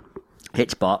 Okay.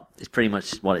 Hitchbot is pretty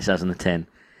much what it says on the tin.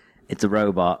 It's a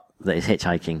robot that is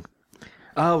hitchhiking.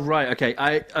 Oh right. Okay.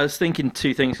 I was thinking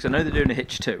two things because I know they're doing a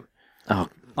Hitch 2.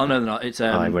 Oh, no, they're not. It's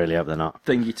I really hope they're not.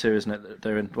 Thingy 2, isn't it? That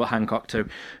they're doing Hancock 2,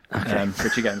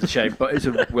 which again is a shame, but it's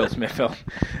a Will Smith film.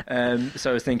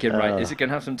 So I was thinking, right, is it going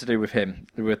to have something to do with him,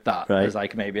 with that? Right. As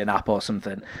like maybe an app or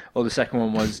something. Or the second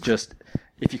one was just,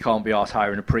 if you can't be arsed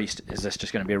hiring a priest, is this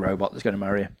just going to be a robot that's going to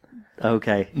marry you?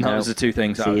 Okay. Those are the two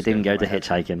things. So you didn't go to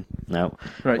hitchhiking? No.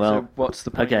 Right. Well, so what's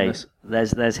the point? okay. Of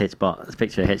There's Hitchbot. There's a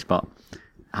picture of Hitchbot.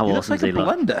 How he looks awesome like does he a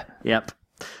look? blender. Yep.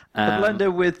 The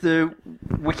blender with the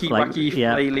wacky,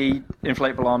 flaily,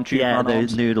 inflatable arm tube. Yeah, those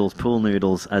arms. noodles, pool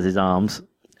noodles as his arms,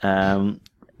 and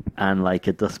like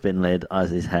a dustbin lid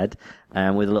as his head,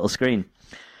 with a little screen.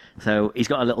 So he's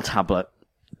got a little tablet,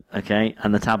 okay,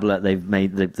 and the tablet they've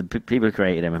made, the people who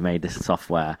created him have made this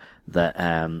software that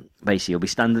basically he'll be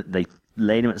standing. They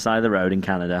laid him at the side of the road in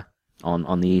Canada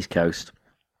on the East Coast,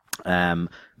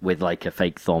 with like a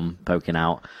fake thumb poking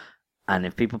out, and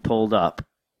if people pulled up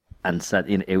and said,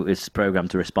 it was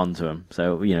programmed to respond to him.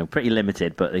 So, pretty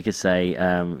limited, but they could say,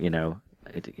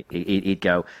 he'd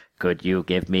go, "Could you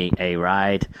give me a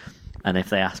ride?" And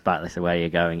if they asked back, they said, "Where are you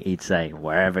going?" He'd say,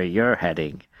 "Wherever you're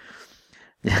heading."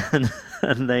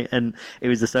 and it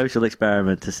was a social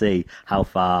experiment to see how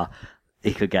far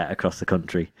he could get across the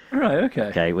country. Right, okay.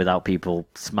 Okay, without people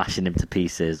smashing him to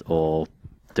pieces or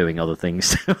doing other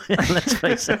things. Let's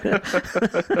face it.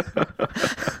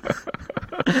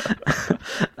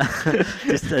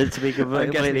 Just to be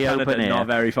completely open here. Not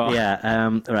very far.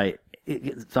 Yeah. Right.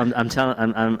 So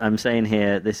I'm saying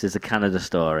here this is a Canada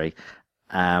story,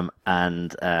 and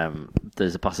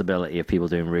there's a possibility of people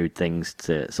doing rude things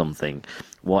to something.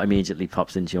 What immediately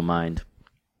pops into your mind?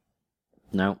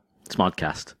 No,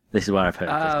 Smodcast. This is where I've heard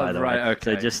this, by the way.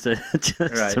 Okay. So just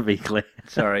to be clear.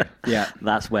 Sorry. Yeah.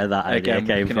 That's where that idea Again,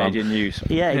 came Canadian from. news.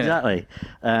 Yeah, exactly.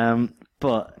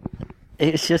 But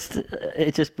it just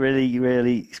really,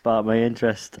 really sparked my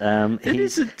interest.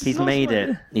 He's made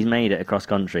it across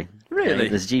country. Really?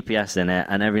 There's GPS in it,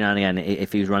 and every now and again,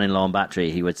 if he was running low on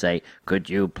battery, he would say, "Could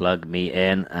you plug me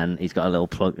in?" And he's got a little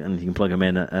plug, and you can plug him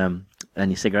in and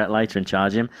your cigarette lighter and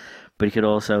charge him. But he could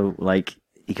also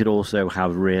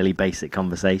have really basic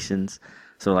conversations.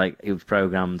 So it was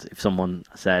programmed. If someone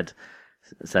says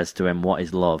to him, "What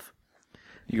is love?"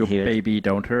 You go, "Baby,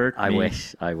 don't hurt me. I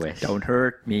wish. Don't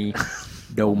hurt me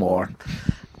no more."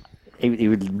 He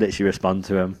would literally respond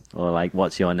to him, or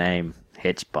 "What's your name?"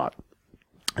 Hitchbot,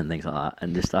 and things like that,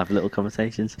 and just have little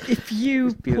conversations. If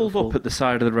you pulled up at the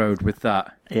side of the road with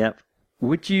that, Yep.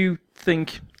 would you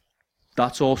think,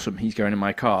 "That's awesome, he's going in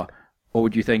my car," or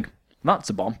would you think, "That's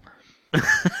a bomb"?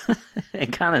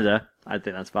 In Canada, I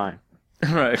think that's fine.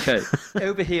 Right, okay.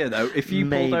 Over here, though, if you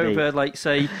pulled Maybe. over,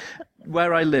 say,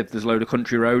 where I live, there's a load of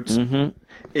country roads. Mm-hmm.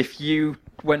 If you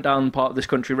went down part of this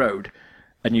country road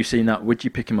and you seen that, would you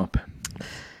pick him up?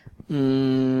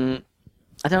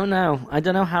 I don't know. I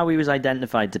don't know how he was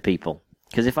identified to people.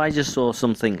 Because if I just saw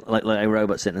something like a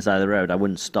robot sitting on the side of the road, I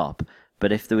wouldn't stop.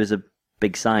 But if there was a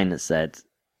big sign that said,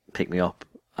 "Pick me up,"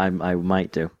 I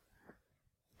might do.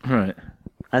 Right.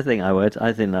 I think I would.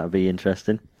 I think that would be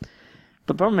interesting.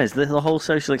 The problem is the whole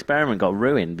social experiment got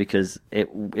ruined because it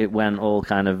went all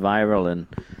kind of viral and,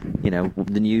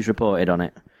 the news reported on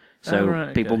it.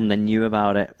 So people then knew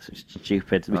about it. So it's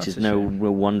stupid, which is no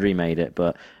real wonder he made it.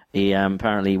 But he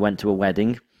apparently went to a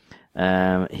wedding.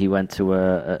 He went to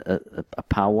a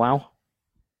powwow,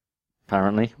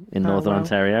 apparently, in Northern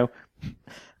Ontario.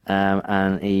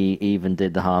 And he even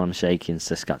did the Harlem Shake in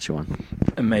Saskatchewan.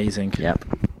 Amazing. Yep.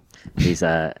 He's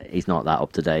not that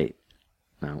up to date.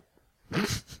 No.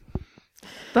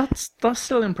 That's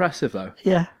still impressive though.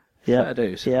 Yeah. Yeah. Fair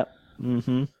dues. Yep.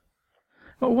 Mm-hmm.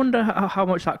 I wonder how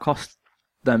much that cost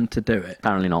them to do it.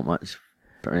 Apparently not much.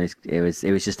 It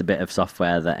was just a bit of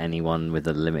software that anyone with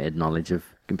a limited knowledge of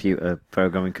computer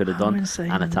programming could have done,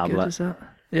 and a tablet.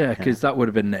 Yeah, because that would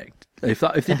have been nicked. If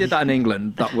they did that in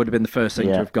England, that would have been the first thing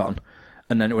to have gone,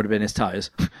 and then it would have been his tyres.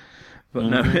 But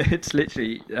no, it's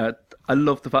literally. I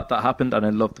love the fact that happened, and I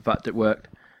love the fact it worked.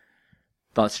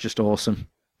 That's just awesome.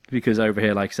 Because over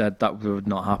here, like I said, that would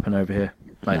not happen over here,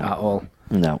 at all.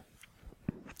 No.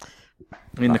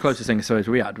 I mean, the closest thing I suppose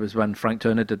we had was when Frank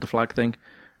Turner did the flag thing.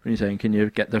 When you're saying, can you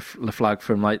get the flag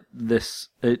from this?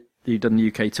 He'd done the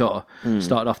UK tour,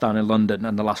 started off down in London,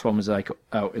 and the last one was out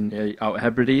at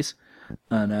Hebrides,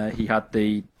 and he had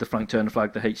the Frank Turner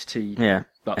flag, the HT,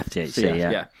 FTHC,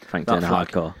 yeah, Frank Turner flag.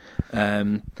 hardcore.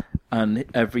 And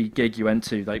every gig you went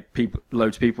to,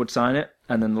 loads of people would sign it,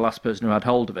 and then the last person who had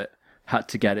hold of it had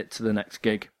to get it to the next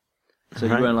gig. So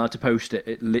you weren't allowed to post it.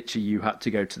 It literally, you had to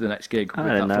go to the next gig with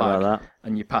that flag,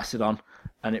 and you pass it on.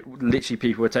 And it literally,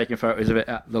 people were taking photos of it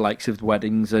at the likes of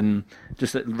weddings and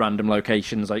just at random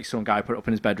locations. Like some guy put it up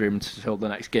in his bedroom until the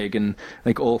next gig, and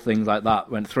all things like that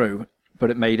went through.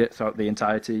 But it made it throughout the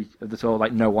entirety of the tour.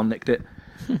 No one nicked it,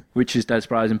 which is dead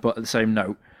surprising. But at the same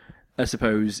note, I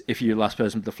suppose if you're the last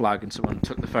person with the flag and someone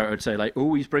took the photo to say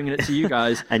oh, he's bringing it to you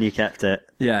guys, and you kept it,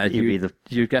 yeah,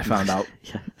 you'd get found out.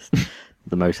 Yes.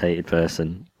 The most hated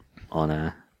person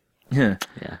on yeah.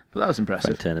 But that was impressive.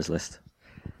 Frank Turner's list.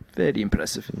 Very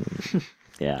impressive.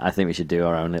 Yeah, I think we should do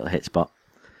our own little hit spot.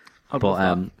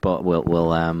 But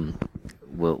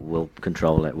we'll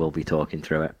control it. We'll be talking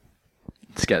through it.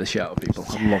 To get the shit out of people.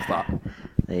 I love that.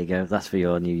 There you go. That's for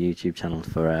your new YouTube channel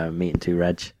for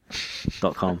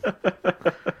meeting2reg.com.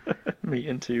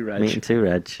 Meeting2reg.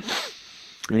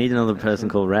 Meeting2reg. We need another person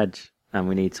called Reg, and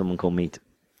we need someone called Meet.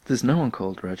 There's no one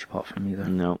called Reg apart from me, though.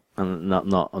 No, and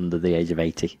not under the age of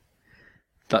 80.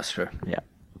 That's true. Yeah.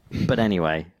 But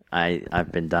anyway,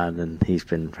 I've been Dan and he's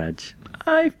been Reg.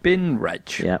 I've been Reg.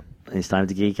 Yep. It's time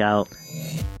to geek out.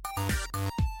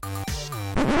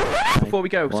 Before we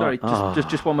go, sorry,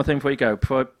 just one more thing before you go,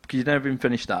 because you never even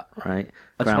finished that. Right.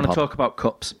 I just want to talk about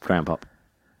cups. Ground Pop.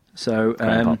 So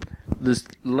there's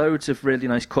loads of really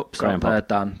nice cups out there,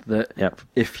 Dan, that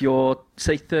if you're,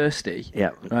 say, thirsty,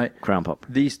 right, Ground Pop.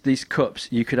 These cups,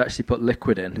 you could actually put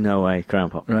liquid in. No way,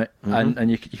 Ground Pop. Right,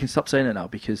 and you can stop saying it now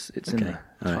because it's in there.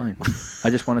 It's fine. I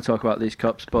just want to talk about these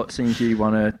cups, but seems you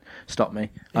want to stop me.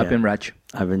 I've been Reg.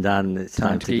 I've been Dan. It's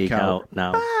time to geek out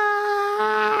now.